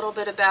 Talk a little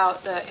bit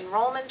about the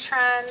enrollment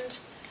trend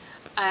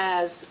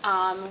as,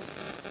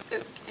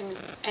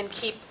 and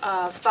keep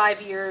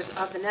 5 years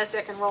of the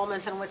NESDEC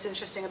enrollments. And what's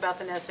interesting about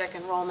the NESDEC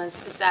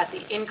enrollments is that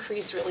the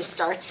increase really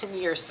starts in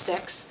year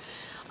 6.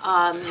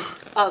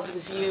 of the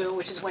view,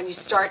 which is when you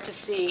start to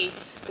see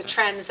the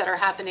trends that are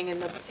happening in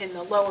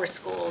the lower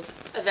schools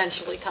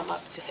eventually come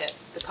up to hit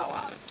the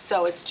co-op.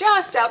 So it's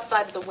just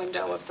outside of the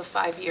window of the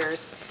 5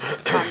 years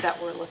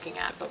that we're looking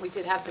at. But we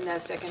did have the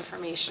NESDEC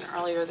information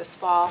earlier this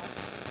fall.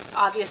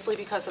 Obviously,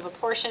 because of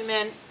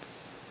apportionment,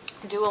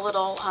 do a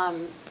little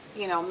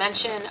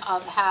mention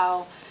of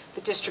how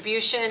the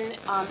distribution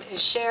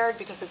is shared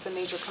because it's a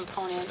major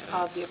component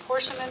of the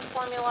apportionment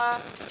formula.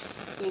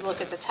 We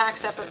look at the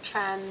tax effort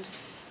trend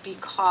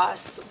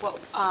because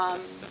what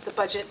the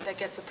budget that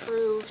gets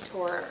approved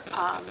or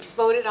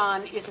voted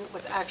on isn't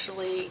what's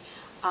actually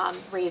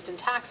raised in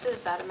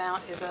taxes. That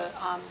amount is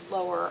a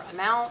lower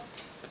amount.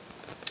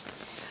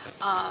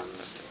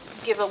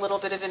 Give a little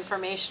bit of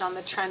information on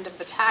the trend of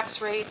the tax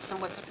rates and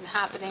what's been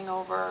happening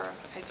over,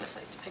 I guess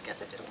I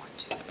did 1,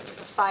 2, 3. It was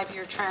a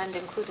 5-year trend,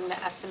 including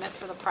the estimate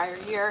for the prior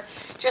year,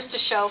 just to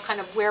show kind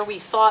of where we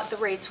thought the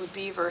rates would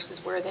be versus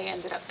where they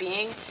ended up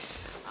being.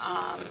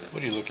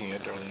 What are you looking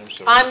at, Darlene? I'm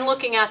sorry. I'm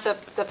looking at the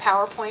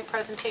PowerPoint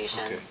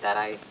presentation Okay. that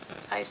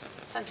I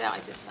sent out. I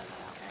did send it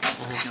out,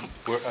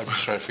 right? I'm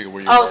just trying to figure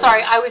where you Oh, are.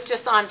 sorry, I was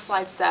just on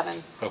slide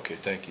 7. Okay,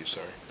 thank you,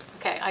 sorry.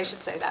 Okay, I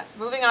should say that.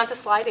 Moving on to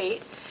slide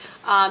 8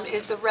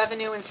 is the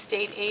revenue and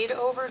state aid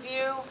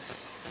overview.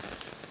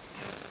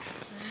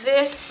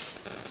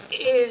 This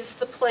is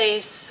the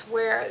place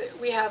where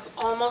we have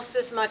almost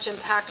as much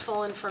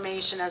impactful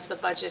information as the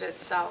budget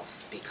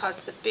itself,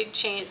 because the big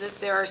change,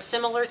 there are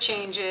similar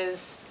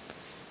changes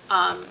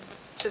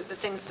to the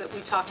things that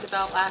we talked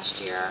about last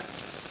year.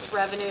 The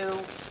revenue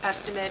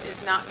estimate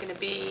is not going to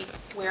be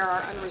where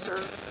our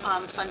unreserved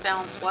fund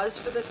balance was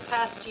for this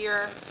past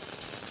year.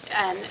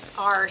 And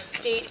our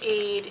state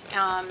aid,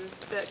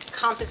 the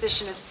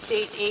composition of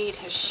state aid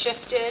has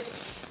shifted,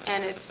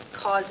 and it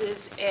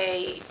causes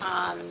a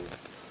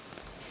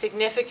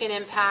significant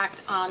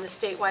impact on the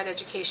statewide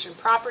education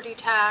property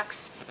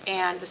tax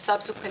and the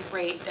subsequent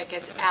rate that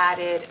gets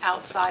added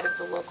outside of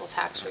the local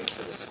tax rate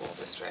for the school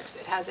districts.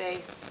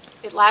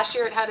 Last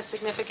year it had a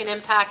significant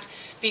impact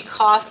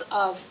because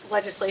of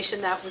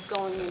legislation that was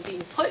going and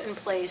being put in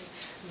place.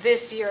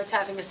 This year it's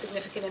having a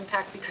significant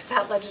impact because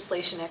that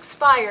legislation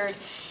expired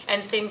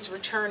and things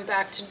returned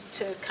back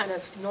to kind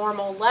of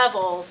normal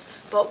levels.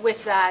 But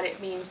with that, it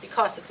means,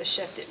 because of the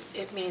shift,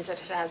 it means that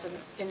it has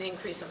an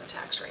increase in the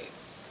tax rate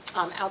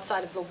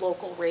outside of the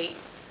local rate,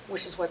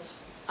 which is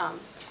what's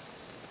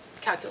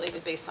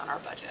calculated based on our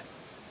budget.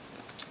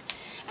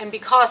 And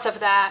because of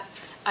that,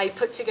 I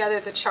put together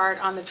the chart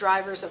on the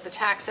drivers of the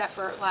tax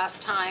effort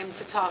last time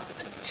to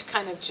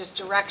kind of just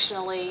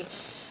directionally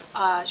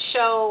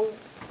show,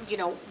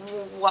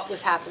 what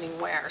was happening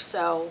where.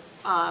 So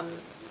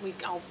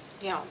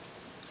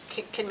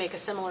can make a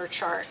similar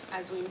chart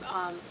as we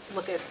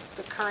look at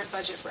the current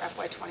budget for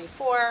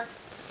FY24.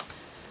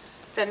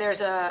 Then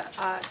there's a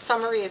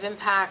summary of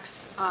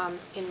impacts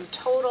in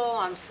total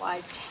on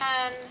slide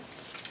 10.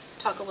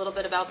 Talk a little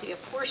bit about the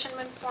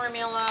apportionment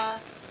formula,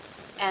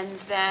 and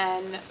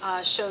then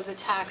show the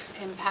tax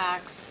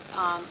impacts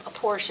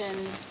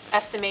apportioned,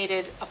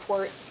 estimated,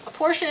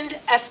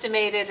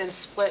 and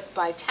split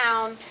by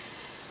town.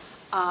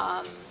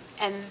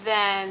 And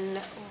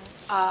then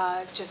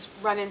just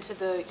run into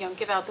the,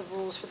 give out the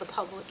rules for the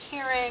public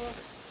hearing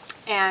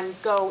and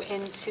go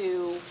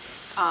into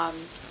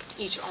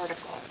each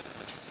article.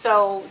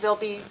 So there'll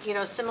be,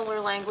 similar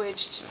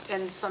language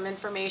and some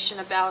information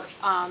about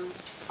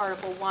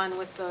Article 1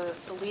 with the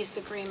lease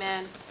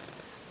agreement.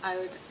 I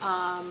would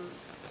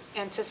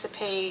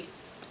anticipate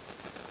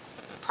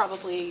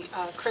probably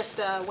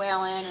Krista,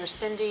 Whalen, or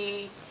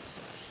Cindy.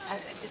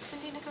 Did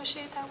Cindy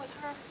negotiate that with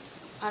her?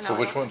 Oh, no, For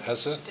which one,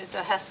 HESA? She did the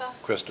HESA?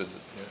 Krista,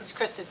 yeah. It's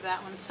Krista did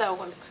that one. So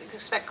we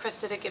expect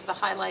Krista to give the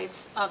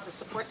highlights of the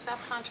support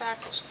staff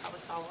contracts. I should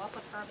probably follow up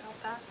with her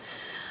about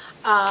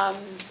that.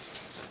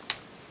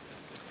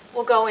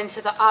 We'll go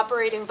into the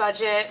operating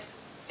budget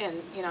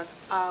and,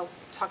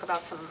 talk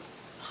about some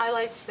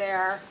highlights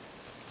there.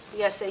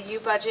 The SAU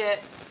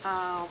budget,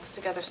 put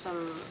together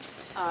some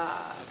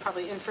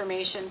probably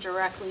information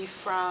directly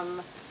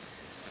from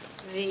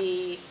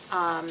the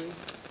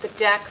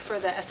deck for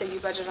the SAU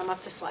budget. I'm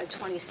up to slide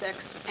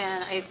 26,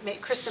 and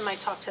Kristen might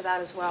talk to that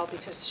as well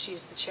because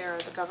she's the chair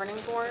of the governing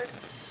board.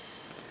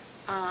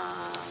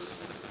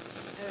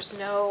 There's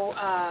no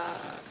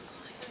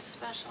compliance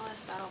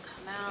specialist, that'll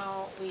come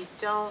out. We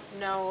don't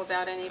know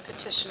about any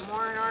petition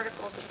warrant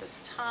articles at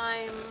this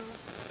time.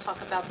 We'll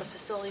talk about the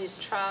facilities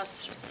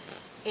trust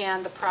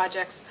and the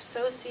projects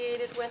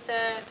associated with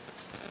it,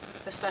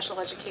 the special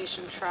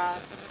education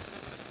trusts.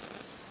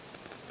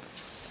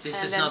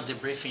 This is not the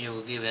briefing you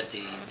will give at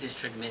the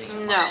district meeting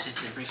in No. March.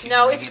 It's the briefing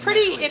No, you will it's give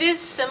pretty, next week. it is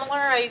similar.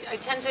 I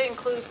tend to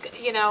include,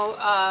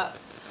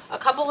 a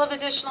couple of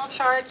additional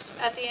charts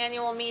at the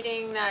annual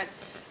meeting that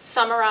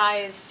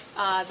summarize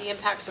the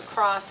impacts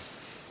across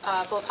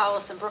both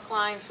Hollis and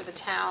Brookline for the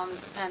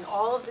towns and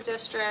all of the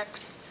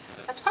districts.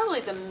 That's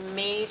probably the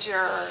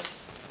major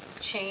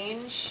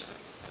change.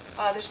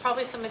 There's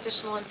probably some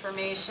additional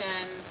information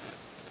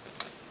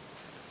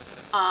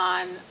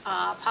on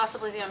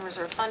possibly the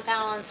unreserved fund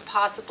balance,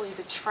 possibly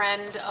the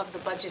trend of the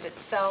budget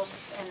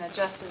itself and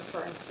adjusted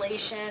for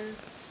inflation.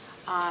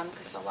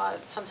 Because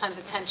sometimes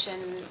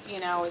attention,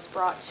 is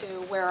brought to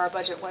where our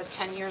budget was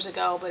 10 years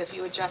ago, but if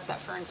you adjust that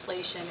for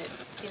inflation, it,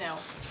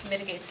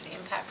 mitigates the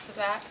impacts of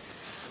that.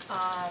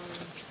 I'm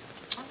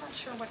not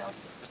sure what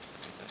else is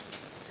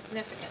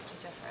significantly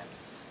different.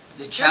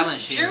 The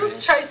challenge here Drew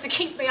is, tries to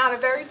keep me on a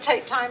very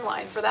tight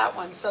timeline for that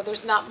one, so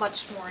there's not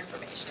much more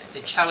information.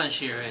 the challenge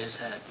here is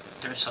that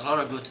there's a lot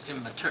of good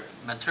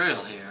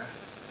material here.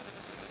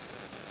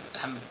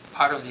 And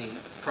part of the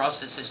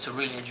process is to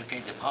really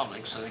educate the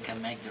public so they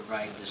can make the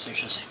right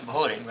decisions in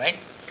voting, right?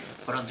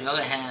 But on the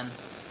other hand,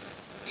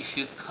 if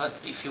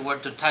you were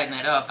to tighten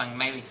it up and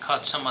maybe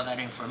cut some of that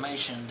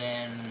information,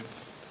 then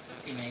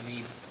it may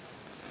be,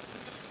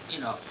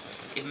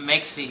 it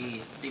makes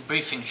the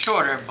briefing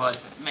shorter,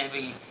 but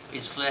maybe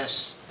it's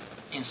less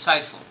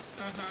insightful.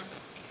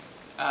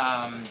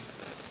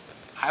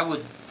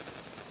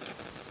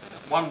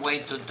 One way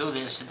to do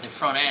this at the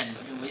front end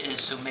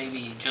is to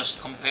maybe just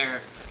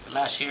compare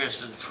last year's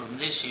from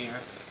this year,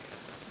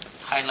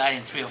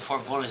 highlighting 3 or 4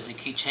 bullets, the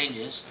key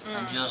changes,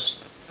 and just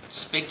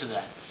speak to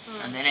that.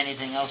 And then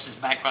anything else is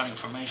background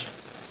information.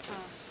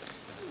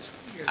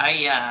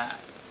 I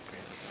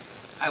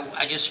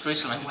just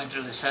recently went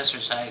through this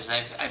exercise.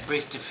 I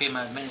briefed the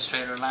FEMA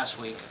administrator last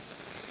week,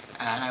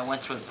 and I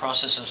went through the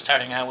process of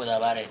starting out with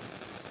about a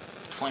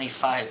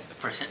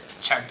 25%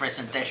 chart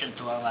presentation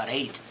to about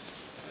 8.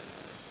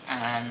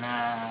 And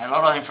a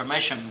lot of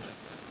information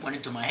went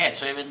into my head.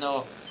 So even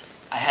though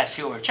I had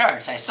fewer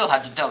charts, I still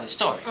had to tell the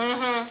story.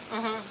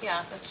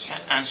 Yeah, that's true.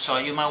 And so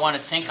you might want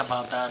to think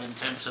about that in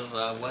terms of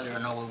whether or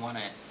not we want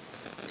to,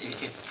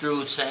 if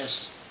Drew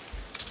says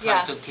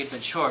try to keep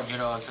it short,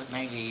 if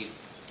maybe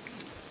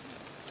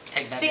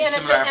take that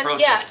similar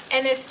approach. Yeah,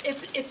 and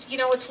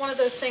it's one of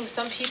those things,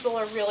 some people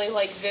are really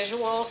like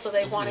visual, so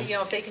they want to,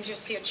 if they can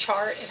just see a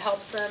chart, it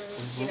helps them,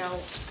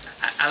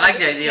 I like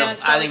the idea of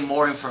so adding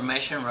more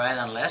information rather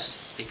than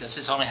less, because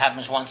this only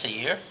happens once a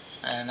year,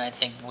 and I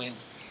think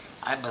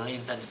I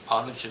believe that the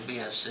public should be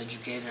as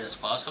educated as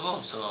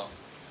possible. So,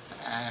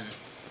 and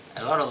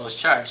a lot of those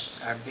charts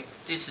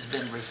this has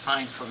been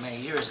refined for many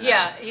years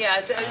now.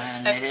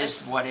 And it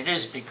is what it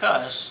is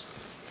because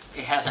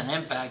it has an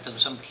impact on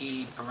some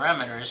key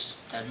parameters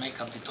that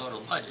make up the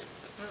total budget.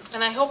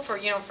 And I hope for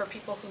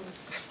people who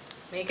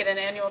make it an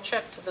annual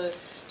trip to the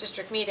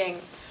district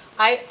meeting,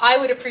 I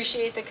would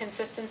appreciate the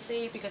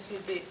consistency because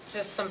it's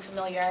just some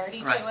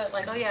familiarity to it.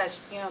 Like, oh yeah,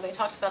 they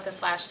talked about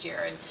this last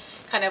year, and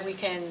kind of we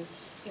can,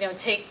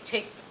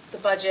 take the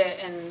budget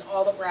and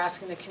all that we're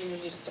asking the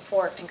community to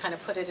support and kind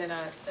of put it in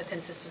a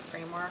consistent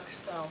framework.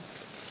 So.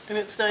 And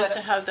it's nice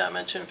to have that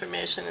much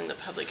information in the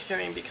public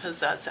hearing because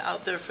that's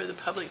out there for the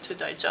public to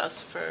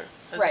digest for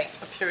a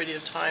period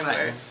of time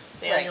where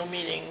the annual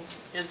meeting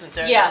isn't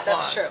there. Yeah, that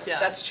that's long. true. Yeah.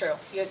 That's true.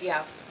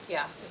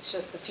 Yeah. It's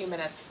just the few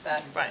minutes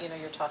that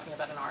you're talking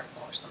about an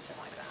article or something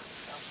like that.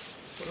 So.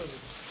 One of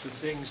the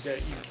things that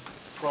you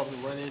probably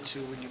run into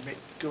when you're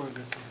doing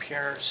a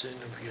comparison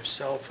of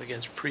yourself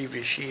against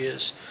previous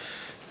years,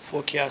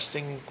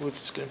 forecasting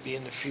what's going to be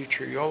in the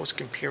future, you're always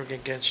comparing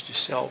against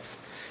yourself.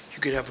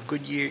 You could have a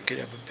good year, you could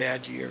have a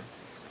bad year,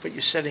 but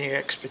you're setting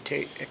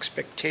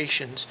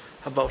expectations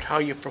about how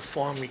you're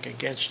performing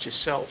against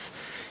yourself.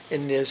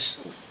 And there's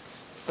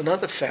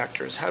another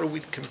factor is how do we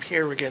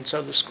compare against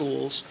other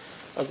schools,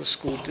 other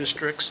school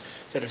districts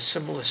that are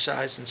similar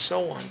size and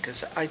so on,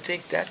 because I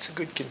think that's a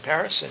good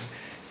comparison,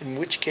 in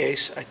which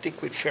case I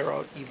think we'd fare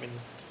out even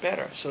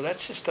better. So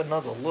that's just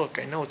another look.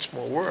 I know it's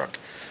more work,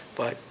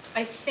 but...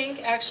 I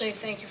think, actually,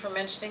 thank you for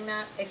mentioning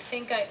that. I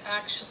think I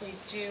actually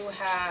do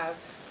have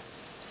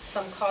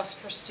some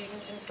cost per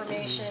student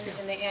information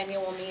in the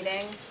annual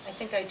meeting. I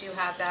think I do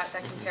have that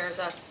compares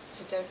us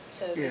to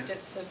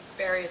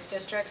various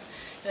districts.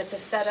 And it's a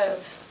set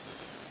of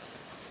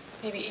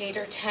maybe 8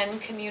 or 10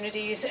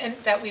 communities and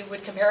that we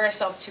would compare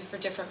ourselves to for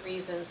different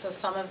reasons. So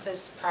some of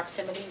this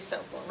proximity, so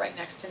we're right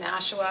next to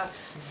Nashua.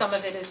 Some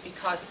of it is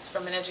because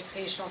from an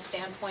educational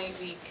standpoint,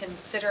 we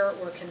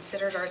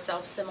considered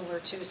ourselves similar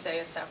to, say,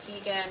 a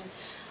Sauhegan.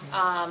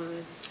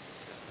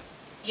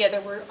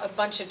 There were a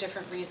bunch of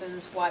different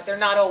reasons why. They're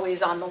not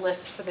always on the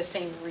list for the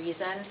same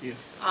reason.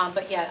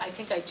 But I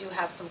think I do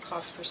have some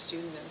cost per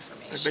student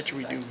information. I bet you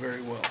we do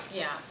very well.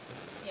 Yeah.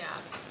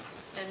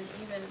 And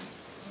even,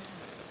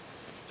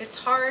 it's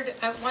hard.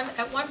 At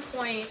one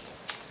point,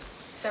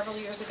 several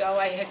years ago,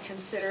 I had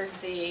considered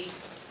the,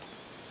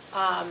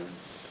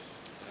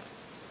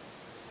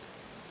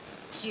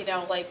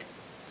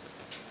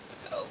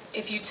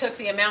 if you took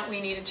the amount we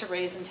needed to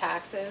raise in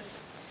taxes,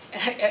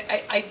 and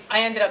I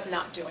ended up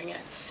not doing it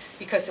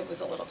because it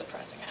was a little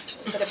depressing,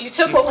 actually. But if you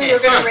took what we were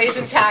going to raise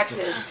in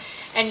taxes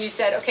and you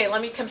said, okay,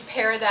 let me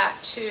compare that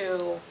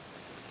to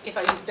if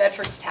I use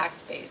Bedford's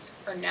tax base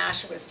or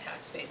Nashua's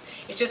tax base,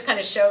 it just kind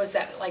of shows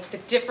that, like, the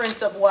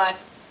difference of what,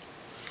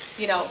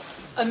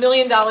 $1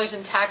 million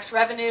in tax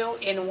revenue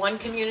in one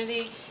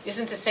community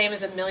isn't the same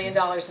as $1 million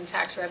in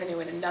tax revenue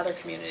in another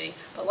community.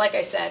 But like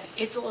I said,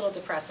 it's a little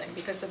depressing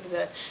because of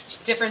the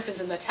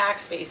differences in the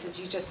tax bases.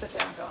 You just sit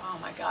there and go, oh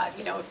my God,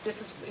 you know,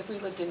 if we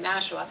lived in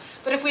Nashua.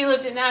 But if we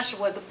lived in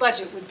Nashua, the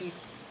budget would be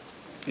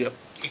Yep.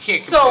 You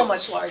can't so compare-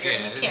 much larger,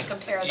 and yeah, you can't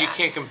compare that. You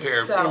can't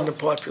compare So- In the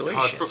Hollis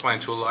population. Brookline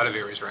to a lot of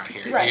areas around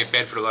here. Right. You get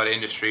Bedford, a lot of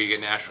industry, you get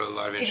Nashville, a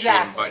lot of industry. and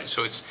Exactly. budget.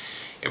 So it's,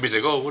 everybody's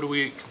like, oh, what do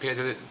we compare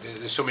to this?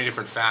 There's so many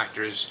different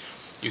factors.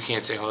 You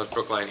can't say Hollis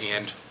Brookline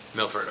and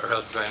Milford, or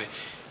Hollis Brookline.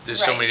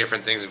 There's so Right. many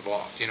different things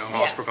involved, you know?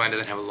 Hollis Yeah. Brookline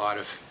doesn't have a lot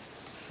of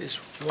There's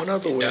one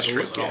other way to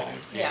industrial look at at all. it,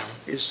 you Yeah.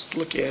 know? is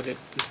look at it,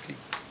 the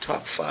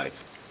top 5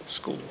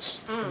 schools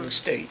in the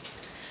state.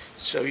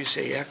 So you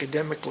say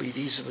academically,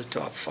 these are the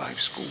top 5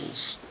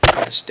 schools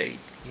in the state,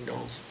 you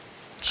know.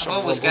 I've some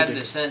always level gotten they-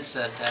 the sense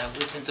that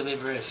we tend to be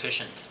very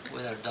efficient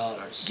with our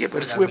dollars. Yeah,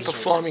 but with if our we're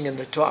resources. performing in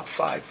the top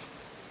 5,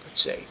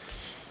 let's say,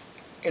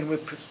 and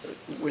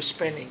we're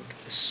spending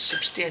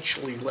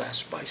substantially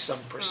less by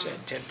some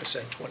percent,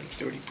 10%, 20,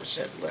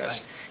 30% less,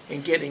 Right.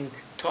 and getting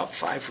top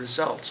 5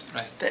 results,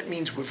 Right. that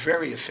means we're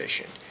very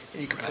efficient.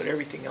 And you can put Right.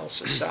 everything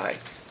else aside,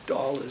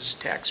 dollars,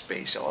 tax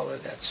base, all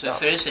of that So if stuff.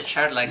 there is a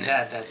chart like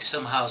that, that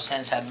somehow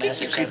sends that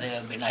message, I think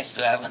it'd be nice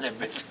to have on the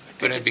brief.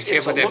 But I'd be It's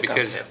careful a with that lookup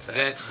because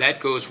tip. that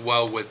goes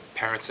well with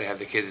parents that have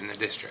the kids in the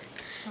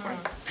district.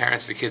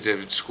 Parents, the kids that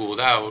have schooled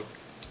out,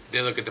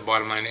 they look at the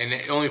bottom line, and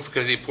only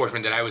because of the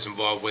apportionment that I was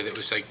involved with, it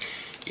was like,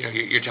 you know,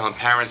 you're telling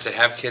parents that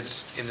have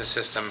kids in the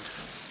system,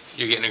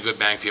 you're getting a good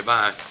bang for your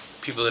buck.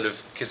 People that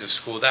have, kids have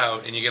schooled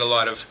out, and you get a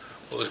lot of,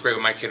 well, it was great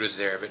when my kid was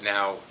there, but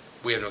now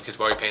we have no kids,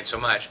 why are we paying so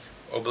much?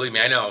 Oh, believe me,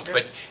 I know,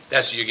 but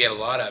that's what you get a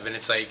lot of, and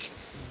it's like,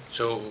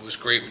 so it was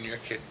great when you were a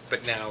kid,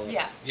 but now,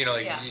 Yeah, you know,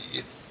 like,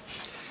 yeah.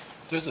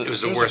 There's It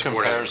was the there's worst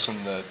board ever.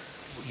 comparison that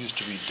used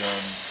to be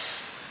done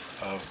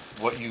of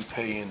what you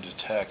pay into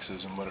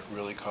taxes and what it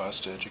really costs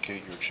to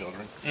educate your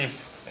children. And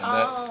that,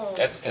 Oh.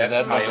 and that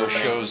number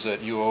eye-opening. shows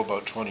that you owe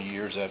about 20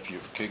 years after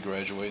your kid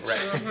graduates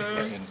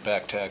Right. in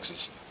back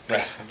taxes.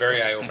 Right,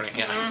 very eye-opening,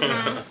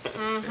 yeah.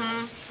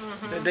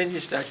 And then you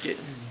start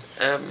getting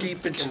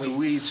deep into the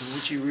weeds, and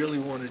what you really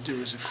want to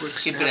do is a quick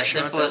Keep it as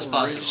snapshot simple as that will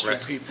possible. register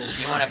Right. people's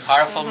You want a minds.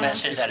 powerful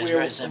message that If is we're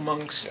very simple.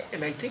 amongst, Yeah.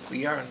 and I think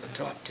we are in the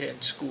top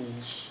 10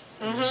 schools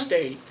in the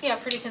state. Yeah,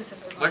 pretty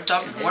consistent. We're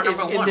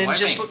number And one, then why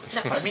just me?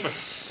 look- I mean,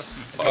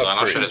 Hold on,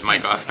 I'll shut his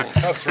mic off.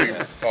 Top 3,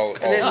 all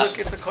and then all look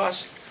at the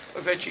cost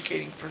of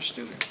educating per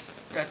student.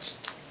 That's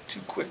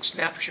 2 quick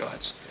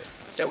snapshots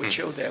that would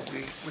show that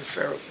we're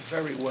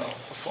very well,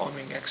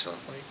 performing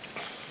excellently,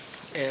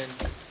 and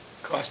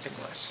costing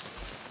less.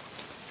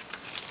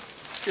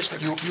 Just a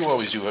You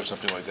always do have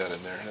something like that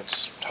in there,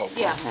 that's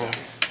helpful. Yeah.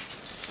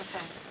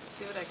 Okay,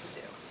 see what I can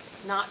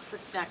do. Not for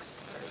next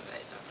Thursday,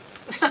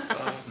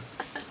 though.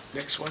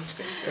 next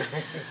Wednesday.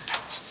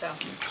 So,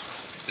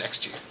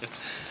 Next year.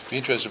 Be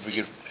interested if we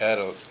could add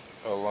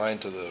a line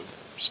to the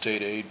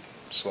state aid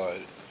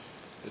slide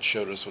that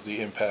showed us what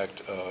the impact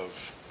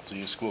of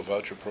the school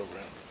voucher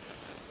program,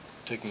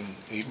 taking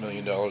 $8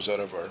 million out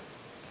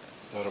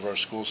of our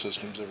school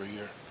systems every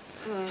year.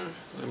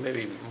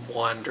 Maybe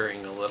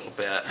wandering a little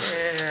bit.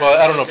 Well,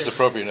 I don't know if it's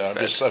appropriate now,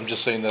 I'm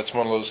just saying that's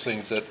one of those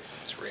things that,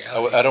 It's I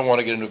reality. don't want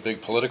to get into a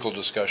big political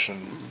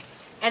discussion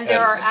and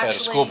there are at a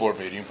actually. school board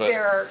meeting, but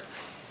There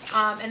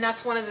are, and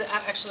that's one of the,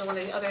 actually, one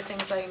of the other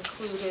things I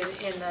included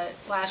in the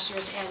last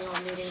year's annual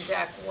meeting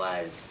deck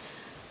was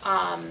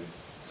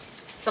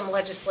some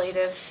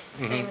legislative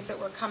things that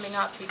were coming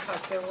up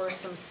because there were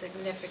some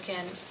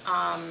significant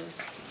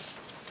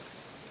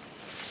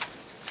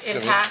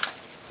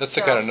impacts. that's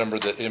the kind of number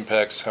that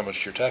impacts how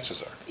much your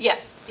taxes are. Yeah,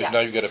 Because now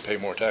yeah, you've got to pay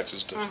more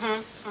taxes to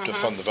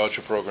fund the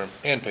voucher program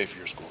and pay for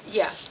your school.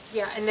 yeah,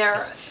 yeah, and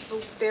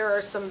there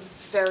are some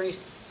very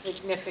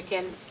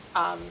significant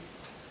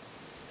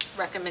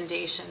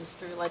recommendations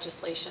through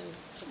legislation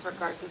with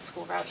regard to the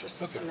school voucher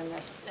system in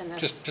this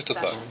Just a thought.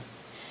 session.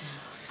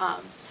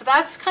 So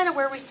that's kind of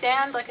where we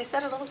stand. Like I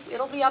said,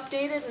 it'll be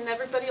updated and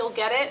everybody will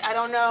get it. I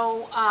don't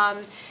know,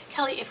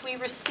 Kelly, if we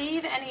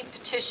receive any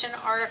petition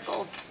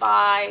articles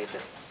by the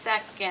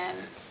 2nd,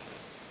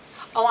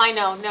 oh, I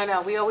know,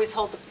 no, we always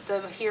hold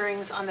the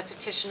hearings on the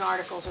petition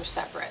articles are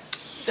separate.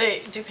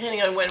 They,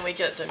 depending on when we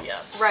get them,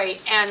 yes.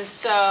 Right, and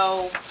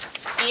so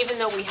even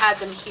though we had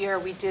them here,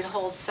 we did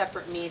hold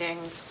separate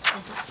meetings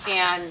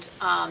and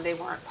they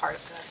weren't part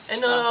of this. And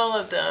so- not all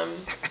of them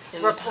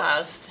in the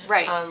past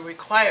Right.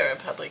 require a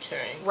public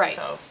hearing. Right.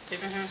 So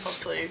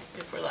hopefully,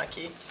 if we're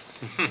lucky,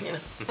 you know,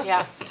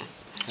 Yeah,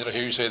 Did I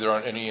hear you say there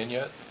aren't any in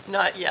yet?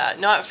 not yet,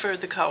 not for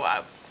the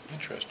co-op.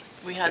 Interesting.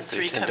 We had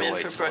 3 come in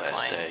for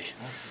Brookline.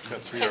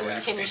 Got 3 can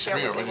already. you share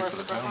 3 what they already were for for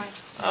the town. Brookline?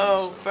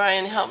 Oh,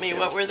 Brian, help me,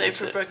 what were they that's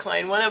for it.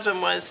 Brookline? One of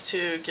them was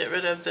to get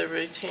rid of the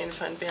retained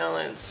fund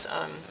balance,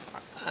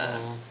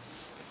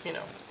 you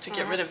know, to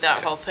get rid of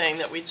that whole thing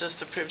that we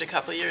just approved a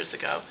couple years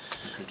ago.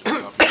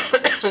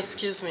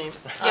 Excuse me.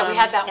 Yeah, we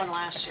had that one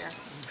last year.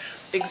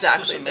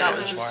 Exactly, that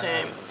was the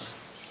same.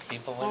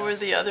 People What were went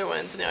the other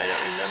ones? Now I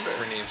don't remember.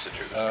 Three names the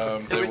truth. There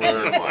They were 2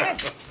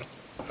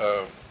 were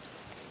more.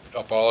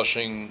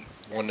 abolishing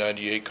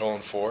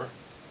 198:4?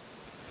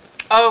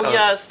 Oh,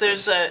 yes,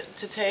 there's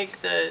to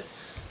take the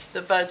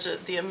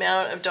budget, the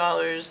amount of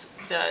dollars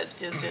that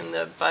is in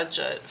the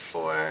budget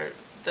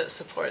that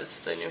supports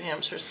the New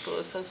Hampshire School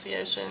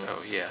Association,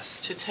 Oh, yes.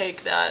 to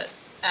take that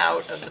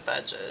out of the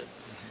budget.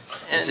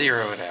 And-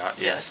 Zero it out,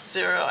 yes.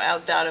 Zero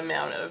out that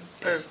amount or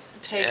Yes.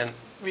 And-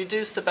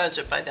 reduce the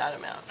budget by that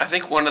amount. I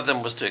think one of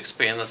them was to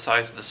expand the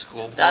size of the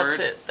school board. That's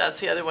it, that's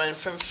the other one,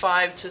 from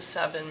 5 to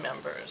 7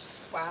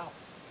 members. Wow.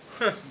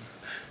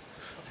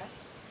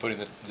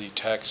 Putting the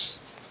tax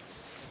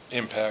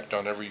impact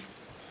on every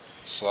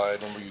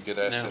slide, remember you get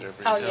asked No. that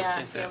every. Oh, I don't yeah,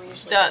 think yeah, that- we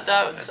usually. That's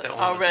That one was-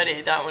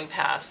 already, that one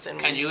passed, and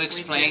Can you we did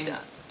explain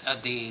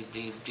that.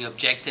 the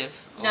objective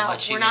of No,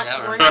 achieving we're not,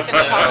 that? or- we're not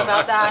gonna talk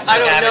about that. I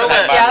don't Have it know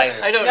side what, by yeah,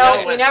 later. I don't know No,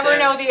 what we never they're-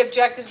 know the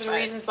objectives and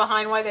Right. reasons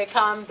behind why they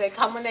come. They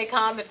come when they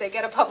come. If they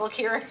get a public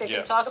hearing, they Yeah.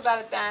 can talk about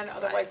it then,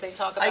 otherwise they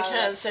talk about I it.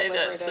 can say that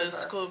deliberate the over.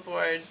 school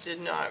board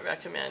did not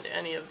recommend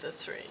any of the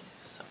three,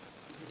 so.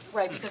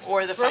 Right, because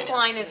Or the finance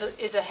Brookline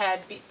is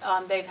ahead,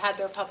 they've had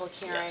their public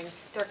hearing. Yes.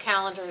 Their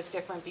calendar is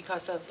different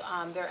because of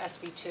their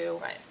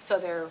SB2. Right. So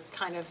they're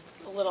kind of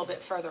a little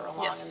bit further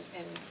along Yes.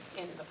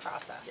 in the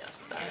process. Yes,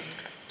 that is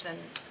correct. Than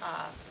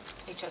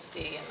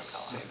HSD and the co-op.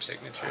 Same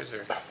signatures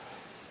or?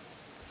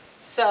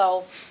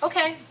 So,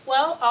 okay,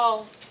 well,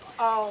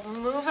 I'll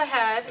move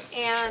ahead,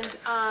 and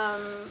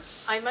I'm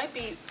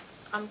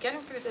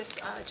getting through this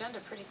agenda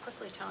pretty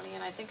quickly, Tony,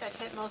 and I think I've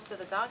hit most of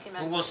the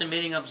documents. Who was the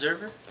meeting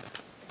observer?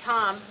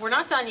 Tom, we're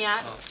not done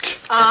yet.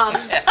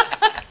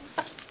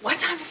 What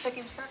time does the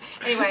game start?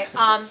 Anyway,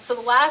 so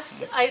the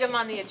last item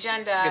on the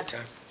agenda Good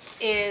time.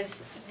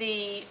 is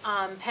the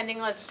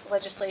pending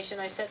legislation.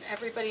 I sent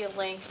everybody a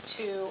link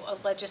to a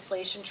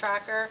legislation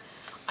tracker.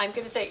 I'm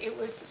going to say it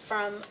was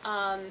from,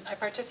 I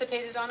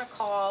participated on a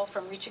call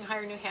from Reaching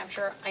Higher New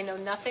Hampshire. I know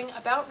nothing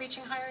about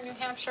Reaching Higher New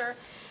Hampshire,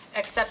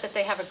 except that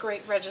they have a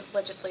great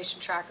legislation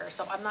tracker.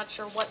 So I'm not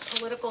sure what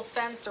political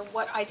fence or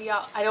what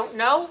idea, I don't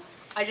know.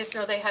 I just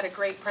know they had a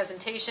great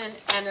presentation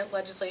and a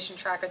legislation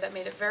tracker that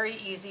made it very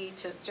easy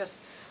to just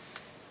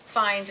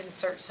find and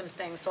search some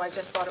things. So I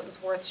just thought it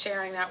was worth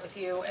sharing that with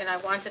you. And I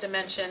wanted to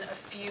mention a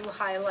few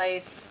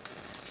highlights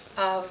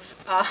of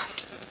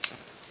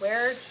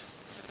where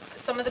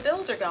some of the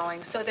bills are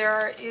going. So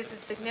there is a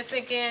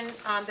significant,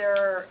 there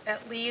are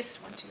at least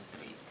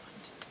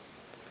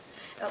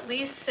at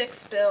least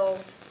 6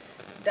 bills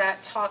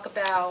that talk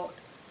about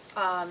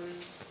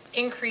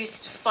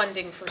increased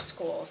funding for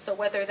schools. So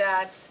whether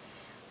that's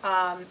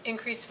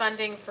increased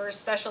funding for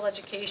special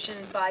education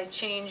by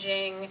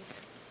changing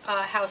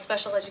how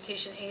special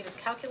education aid is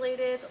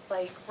calculated.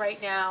 Like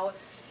right now,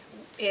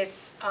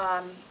 it's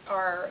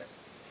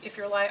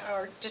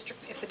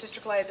if the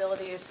district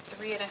liability is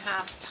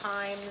 3.5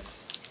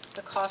 times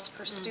the cost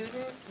per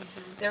student,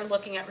 they're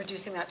looking at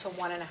reducing that to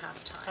 1.5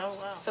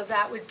 times. Oh, wow. So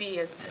that would be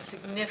a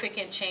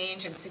significant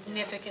change and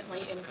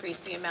significantly increase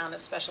the amount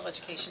of special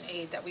education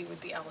aid that we would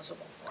be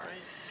eligible for.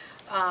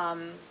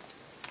 Right.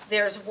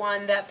 There's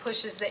one that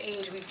pushes the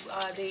age.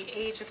 The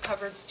age of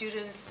covered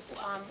students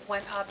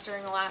went up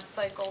during the last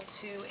cycle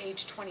to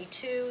age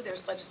 22.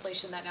 There's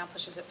legislation that now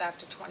pushes it back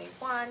to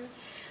 21.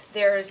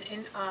 There's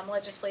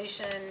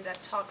legislation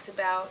that talks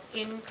about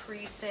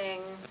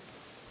increasing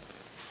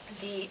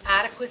the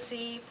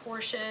adequacy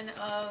portion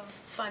of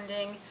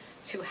funding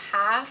to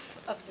half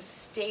of the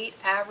state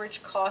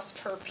average cost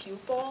per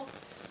pupil,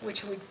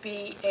 which would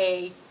be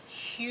a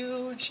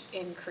huge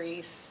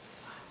increase.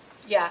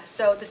 Yeah,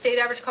 so the state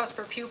average cost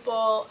per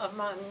pupil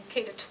among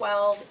K to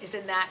 12 is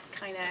in that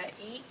kind of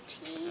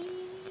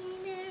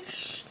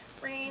 18-ish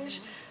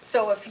range.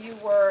 So if you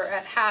were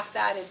at half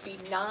that, it'd be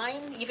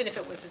 9. Even if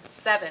it was at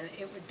 7,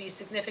 it would be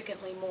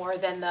significantly more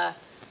than the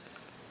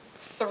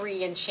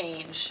 3 and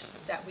change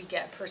that we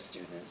get per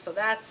student. So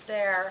that's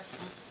there.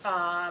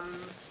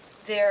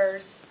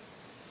 There's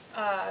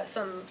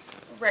some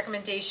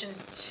recommendation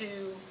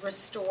to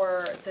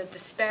restore the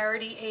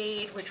disparity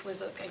aid, which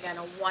was, again,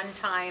 a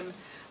one-time,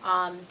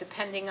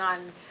 depending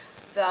on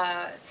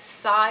the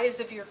size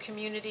of your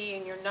community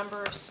and your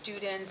number of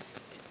students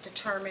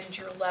determined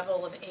your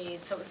level of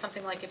aid. So it was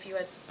something like if you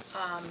had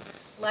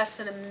less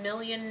than $1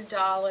 million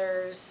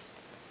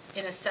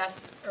in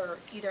assessed or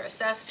either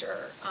assessed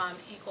or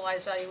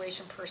equalized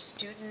valuation per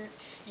student,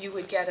 you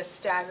would get a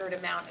staggered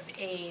amount of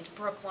aid.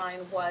 Brookline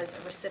was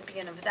a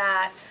recipient of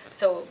that,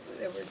 so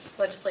there was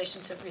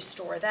legislation to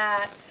restore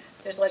that.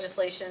 There's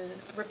legislation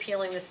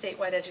repealing the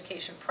statewide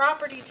education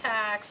property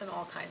tax and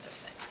all kinds of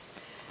things.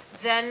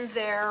 Then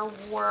there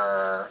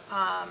were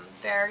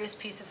various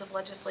pieces of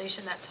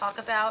legislation that talk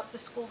about the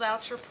school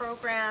voucher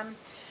program,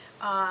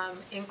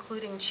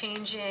 including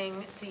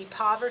changing the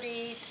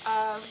poverty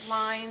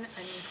line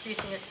and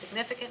increasing it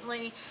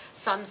significantly.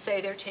 Some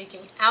say they're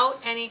taking out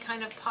any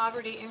kind of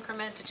poverty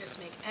increment to just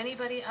make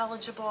anybody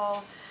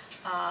eligible.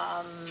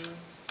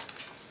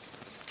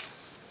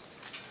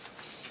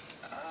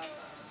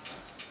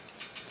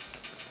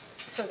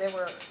 So there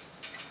were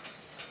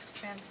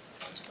expands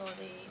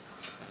eligibility.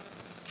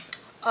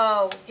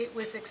 Oh, it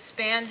was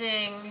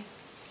expanding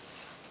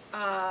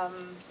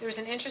there was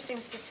an interesting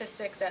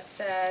statistic that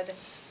said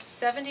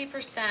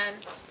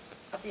 70%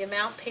 of the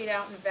amount paid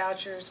out in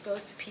vouchers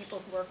goes to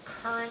people who are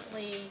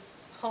currently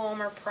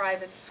home or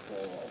private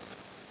schooled,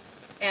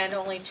 and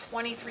only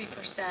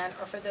 23%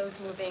 are for those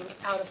moving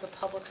out of the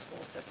public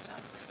school system.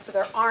 So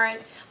there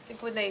aren't,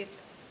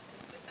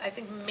 I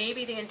think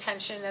maybe the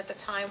intention at the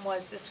time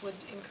was this would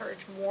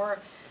encourage more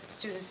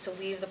students to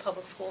leave the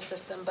public school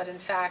system, but in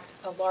fact,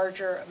 a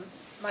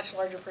much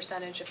larger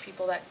percentage of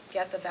people that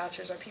get the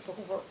vouchers are people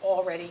who were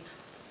already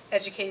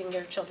educating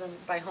their children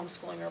by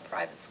homeschooling or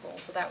private school.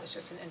 So that was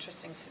just an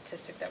interesting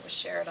statistic that was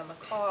shared on the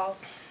call.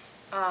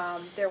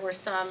 There were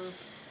some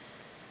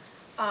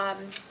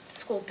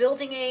school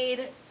building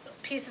aid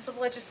pieces of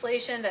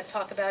legislation that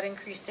talk about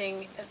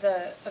increasing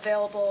the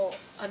available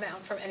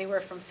amount from anywhere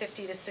from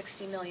 $50 to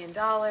 $60 million.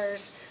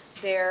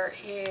 There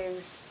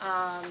is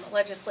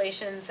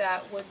legislation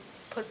that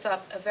puts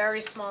up a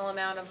very small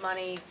amount of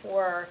money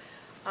for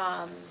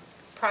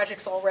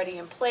projects already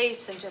in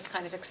place and just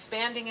kind of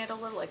expanding it a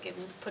little, like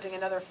putting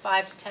another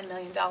 $5 to $10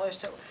 million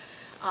to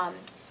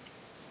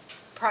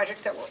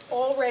projects that were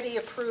already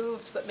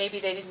approved, but maybe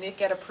they didn't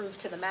get approved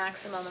to the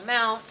maximum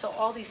amount. So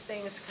all these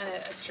things kind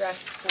of address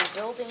school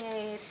building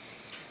aid.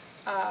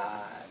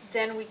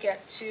 Then we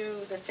get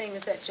to the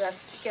things that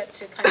just get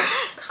to kind of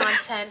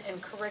content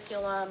and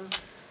curriculum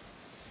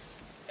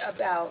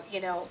about,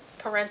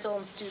 parental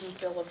and student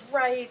bill of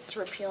rights,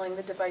 repealing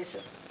the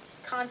divisive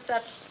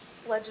concepts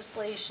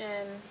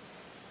legislation,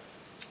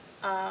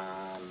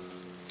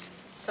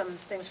 some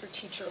things for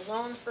teacher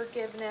loan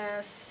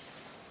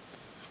forgiveness.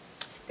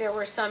 There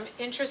were some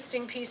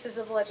interesting pieces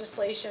of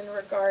legislation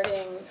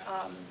regarding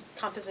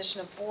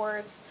composition of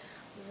boards.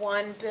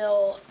 One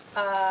bill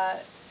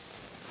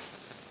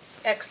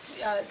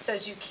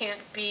says you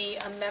can't be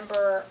a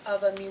member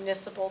of a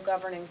municipal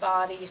governing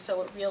body,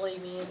 so it really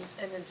means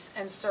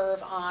and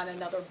serve on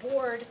another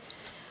board.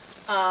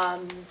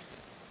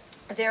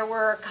 There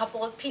were a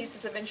couple of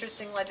pieces of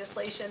interesting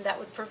legislation that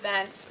would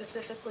prevent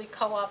specifically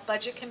co-op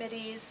budget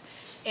committees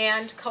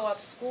and co-op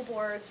school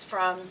boards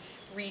from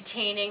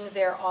retaining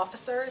their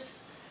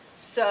officers.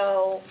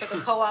 So for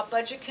the co-op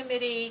budget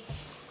committee,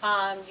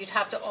 you'd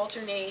have to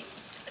alternate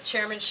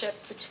chairmanship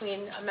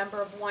between a member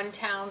of one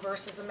town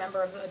versus a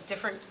member of a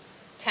different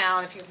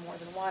town if you have more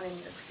than one in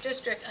your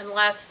district,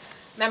 unless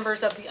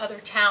members of the other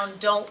town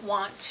don't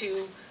want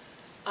to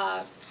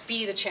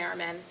be the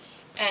chairman.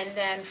 And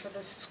then for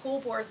the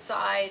school board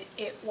side,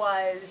 it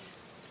was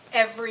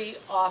every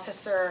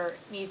officer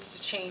needs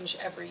to change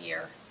every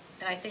year.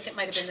 And I think it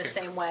might have been the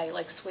same way,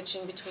 like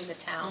switching between the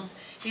towns.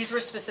 These were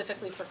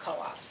specifically for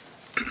co-ops.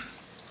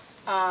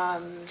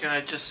 Can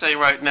I just say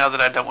right now that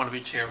I don't want to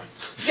be chairman?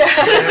 Can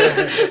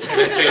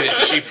I say that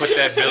she put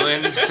that bill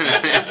in?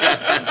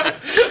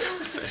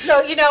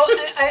 So,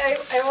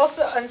 I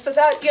also, and so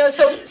that,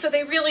 so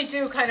they really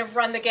do kind of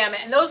run the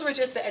gamut. And those were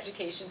just the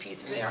education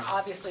pieces. There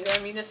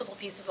are municipal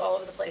pieces all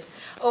over the place.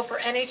 Oh, for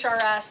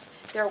NHRS,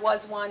 there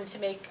was one to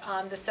make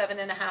the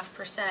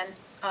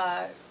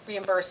 7.5%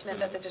 reimbursement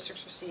that the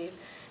districts receive,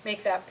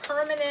 make that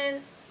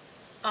permanent.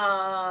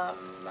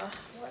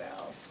 What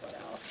else?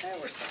 There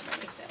were so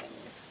many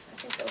things. I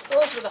think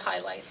those were the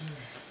highlights.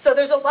 So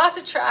there's a lot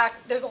to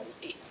track. There's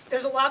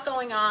a lot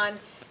going on.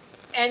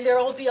 And there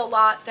will be a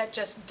lot that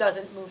just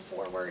doesn't move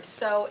forward.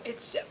 So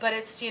it's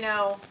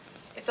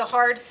a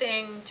hard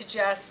thing to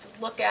just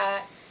look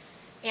at,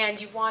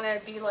 and you want to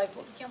be like,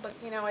 well, yeah, but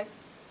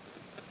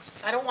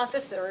I don't want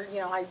this, or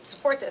I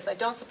support this, I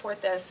don't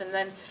support this, and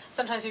then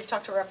sometimes you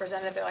talk to a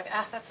representative, they're like,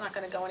 that's not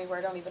going to go anywhere,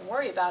 don't even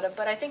worry about it.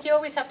 But I think you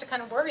always have to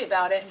kind of worry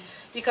about it,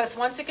 because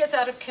once it gets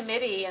out of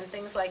committee and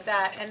things like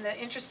that, and the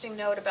interesting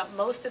note about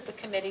most of the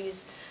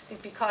committees, I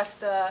think because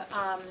the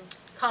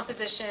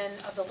composition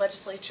of the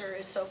legislature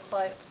is so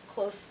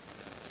close,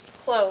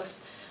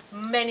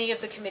 many of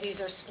the committees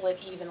are split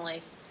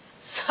evenly.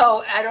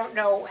 So I don't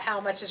know how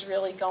much is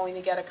really going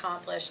to get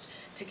accomplished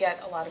to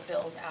get a lot of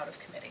bills out of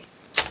committee.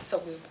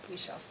 So we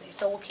shall see.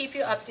 So we'll keep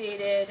you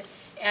updated,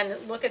 and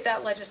look at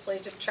that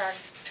legislative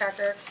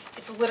tracker.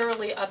 It's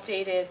literally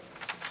updated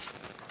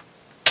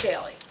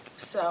daily.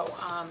 So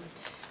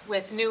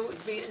with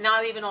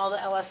not even all the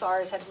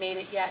LSRs had made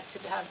it yet to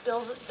have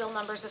bill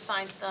numbers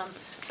assigned to them,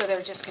 so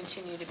there just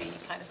continue to be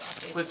kind of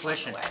updates. Quick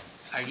question, along the way.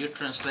 are you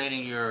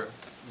translating your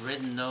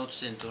written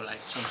notes into like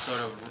some sort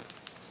of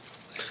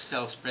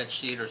Excel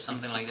spreadsheet or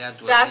something like that?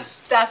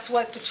 That's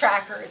what the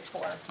tracker is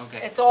for.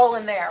 Okay. It's all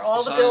in there.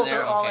 All the bills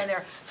are all okay. in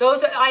there.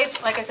 Those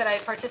like I said, I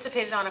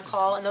participated on a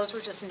call, and those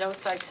were just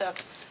notes I took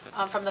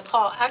from the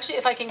call. Actually,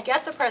 if I can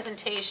get the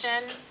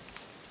presentation,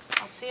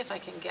 I'll see if I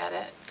can get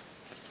it.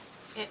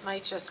 It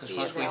might just be Because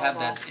once available. we have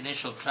that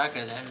initial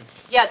tracker, then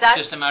Yeah, it's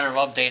just a matter of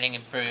updating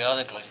it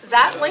periodically.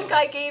 that link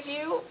I gave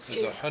you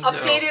There's is 100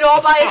 updated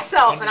all by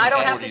itself, and I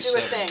don't have to do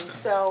a 147. thing.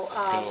 So,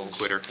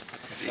 Quitter.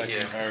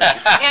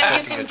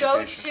 and you can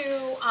go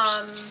to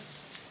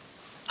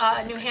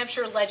New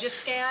Hampshire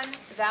Legiscan,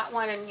 that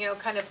one, and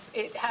kind of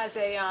it has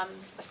a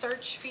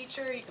search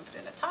feature. You can put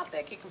in a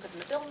topic, you can put in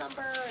the bill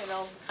number, and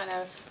it'll kind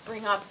of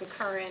bring up the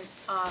current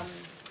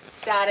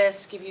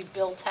status, give you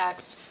bill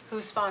text,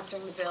 who's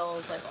sponsoring the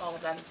bills, like all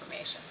of that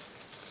information.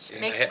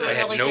 Makes for a I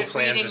had really no good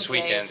plans reading this day.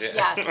 weekend,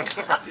 yeah. Yes.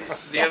 The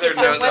Yes, other if-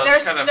 note when I'll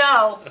there's kind of-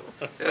 snow,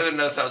 The other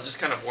note that I'll just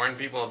kind of warn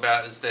people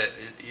about is that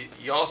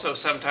you also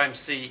sometimes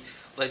see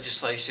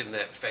legislation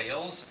that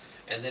fails,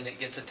 and then it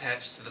gets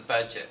attached to the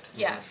budget.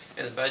 yes,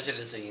 And the budget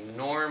is an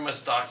enormous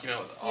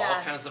document with all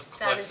Yes, kinds of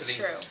that is complexities.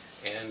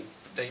 true. And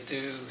they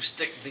do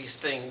stick these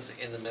things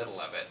in the middle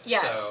of it.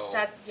 yes,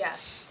 So-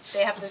 yes.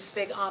 They have this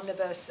big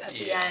omnibus at the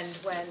Yes. end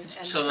when.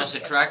 and So does the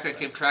yeah. tracker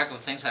keep track of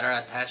things that are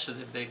attached to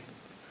the big,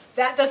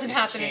 That doesn't It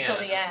happen until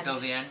the can't. end. till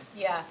the end?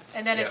 Yeah,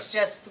 and then it's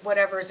just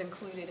whatever is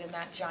included in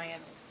that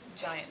giant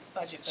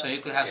budget bill. So you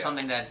could have Yeah.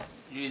 something that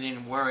you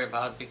didn't worry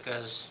about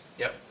because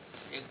Yep.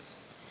 it,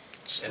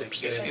 And it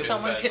get into And the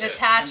someone could budget.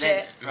 attach And then-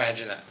 it,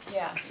 Imagine that.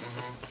 yeah.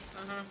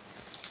 Mhm.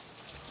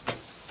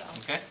 So.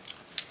 okay?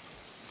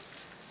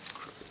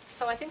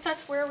 So I think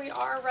that's where we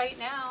are right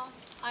now.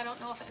 I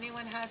don't know if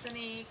anyone has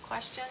any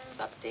questions,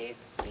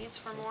 updates, needs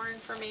for more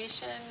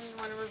information,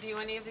 want to review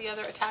any of the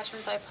other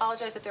attachments. I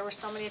apologize that there were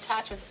so many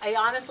attachments. I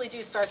honestly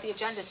do start the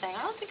agenda saying,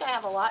 I don't think I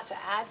have a lot to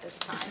add this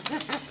time.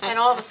 And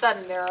all of a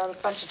sudden, there are a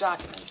bunch of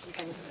documents and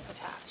things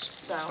attached,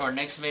 so. So our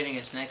next meeting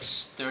is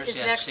next Thursday It's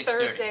at next 6:30.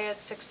 Thursday at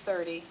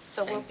 6:30.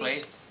 So Same we'll be,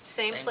 place,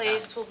 same same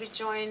place, time. we'll be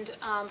joined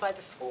by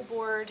the school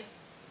board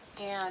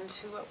and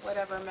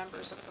whatever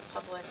members of the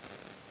public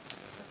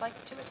would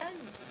like to attend.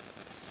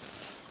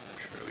 I'm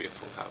sure it'll be a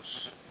full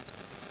house.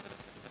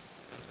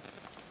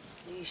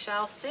 We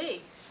shall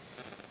see.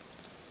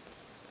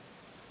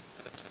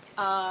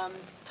 Tom,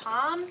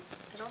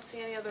 I don't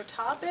see any other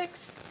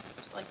topics.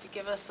 Would you like to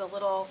give us a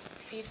little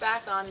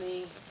feedback on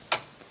the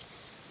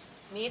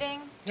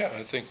meeting? Yeah,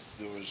 I think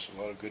there was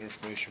a lot of good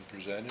information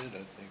presented.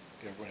 I think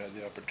everyone had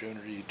the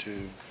opportunity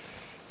to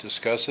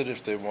discuss it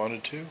if they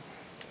wanted to.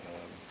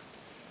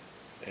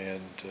 The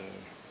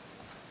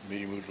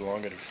meeting moved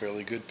along at a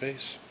fairly good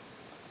pace.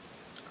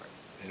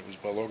 And it was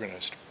well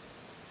organized.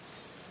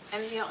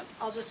 And,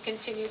 I'll just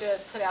continue to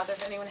put out there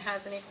if anyone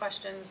has any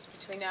questions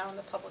between now and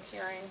the public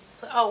hearing.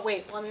 Oh,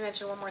 wait, let me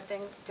mention one more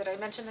thing. Did I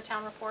mention the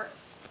town report?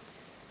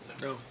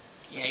 No.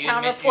 Yeah,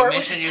 Town you report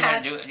was mentioned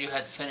attached. you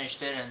had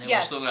finished it and it was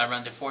Yes. still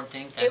around the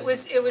 14th. It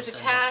was and-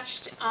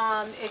 attached.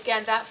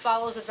 Again, that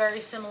follows a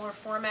very similar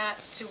format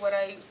to what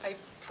I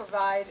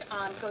provide.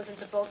 Goes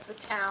into both the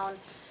town,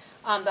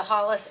 the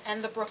Hollis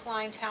and the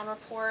Brookline town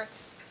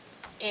reports.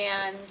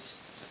 And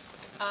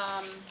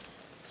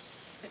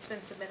it's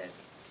been submitted.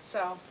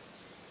 So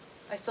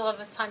I still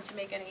have time to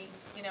make any,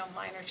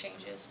 minor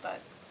changes, but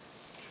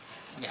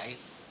Yeah,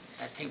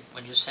 I think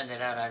when you send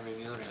it out, I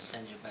review it and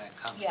send you back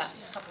comments. yeah,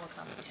 a couple of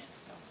comments,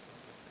 so.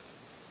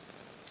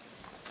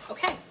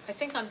 Okay, I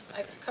think I've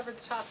covered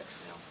the topics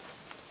now.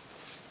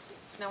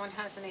 If no one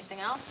has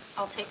anything else,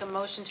 I'll take a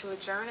motion to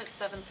adjourn at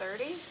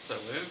 7:30. So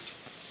moved?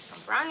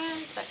 From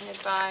Brian, seconded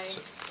by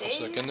I'll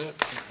Dave. second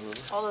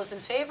it. All those in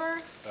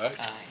favor? Aye.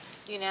 Aye.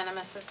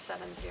 Unanimous at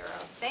 7-0.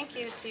 Thank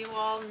you, see you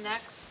all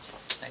next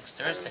Next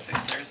Thursday.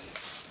 Thursday.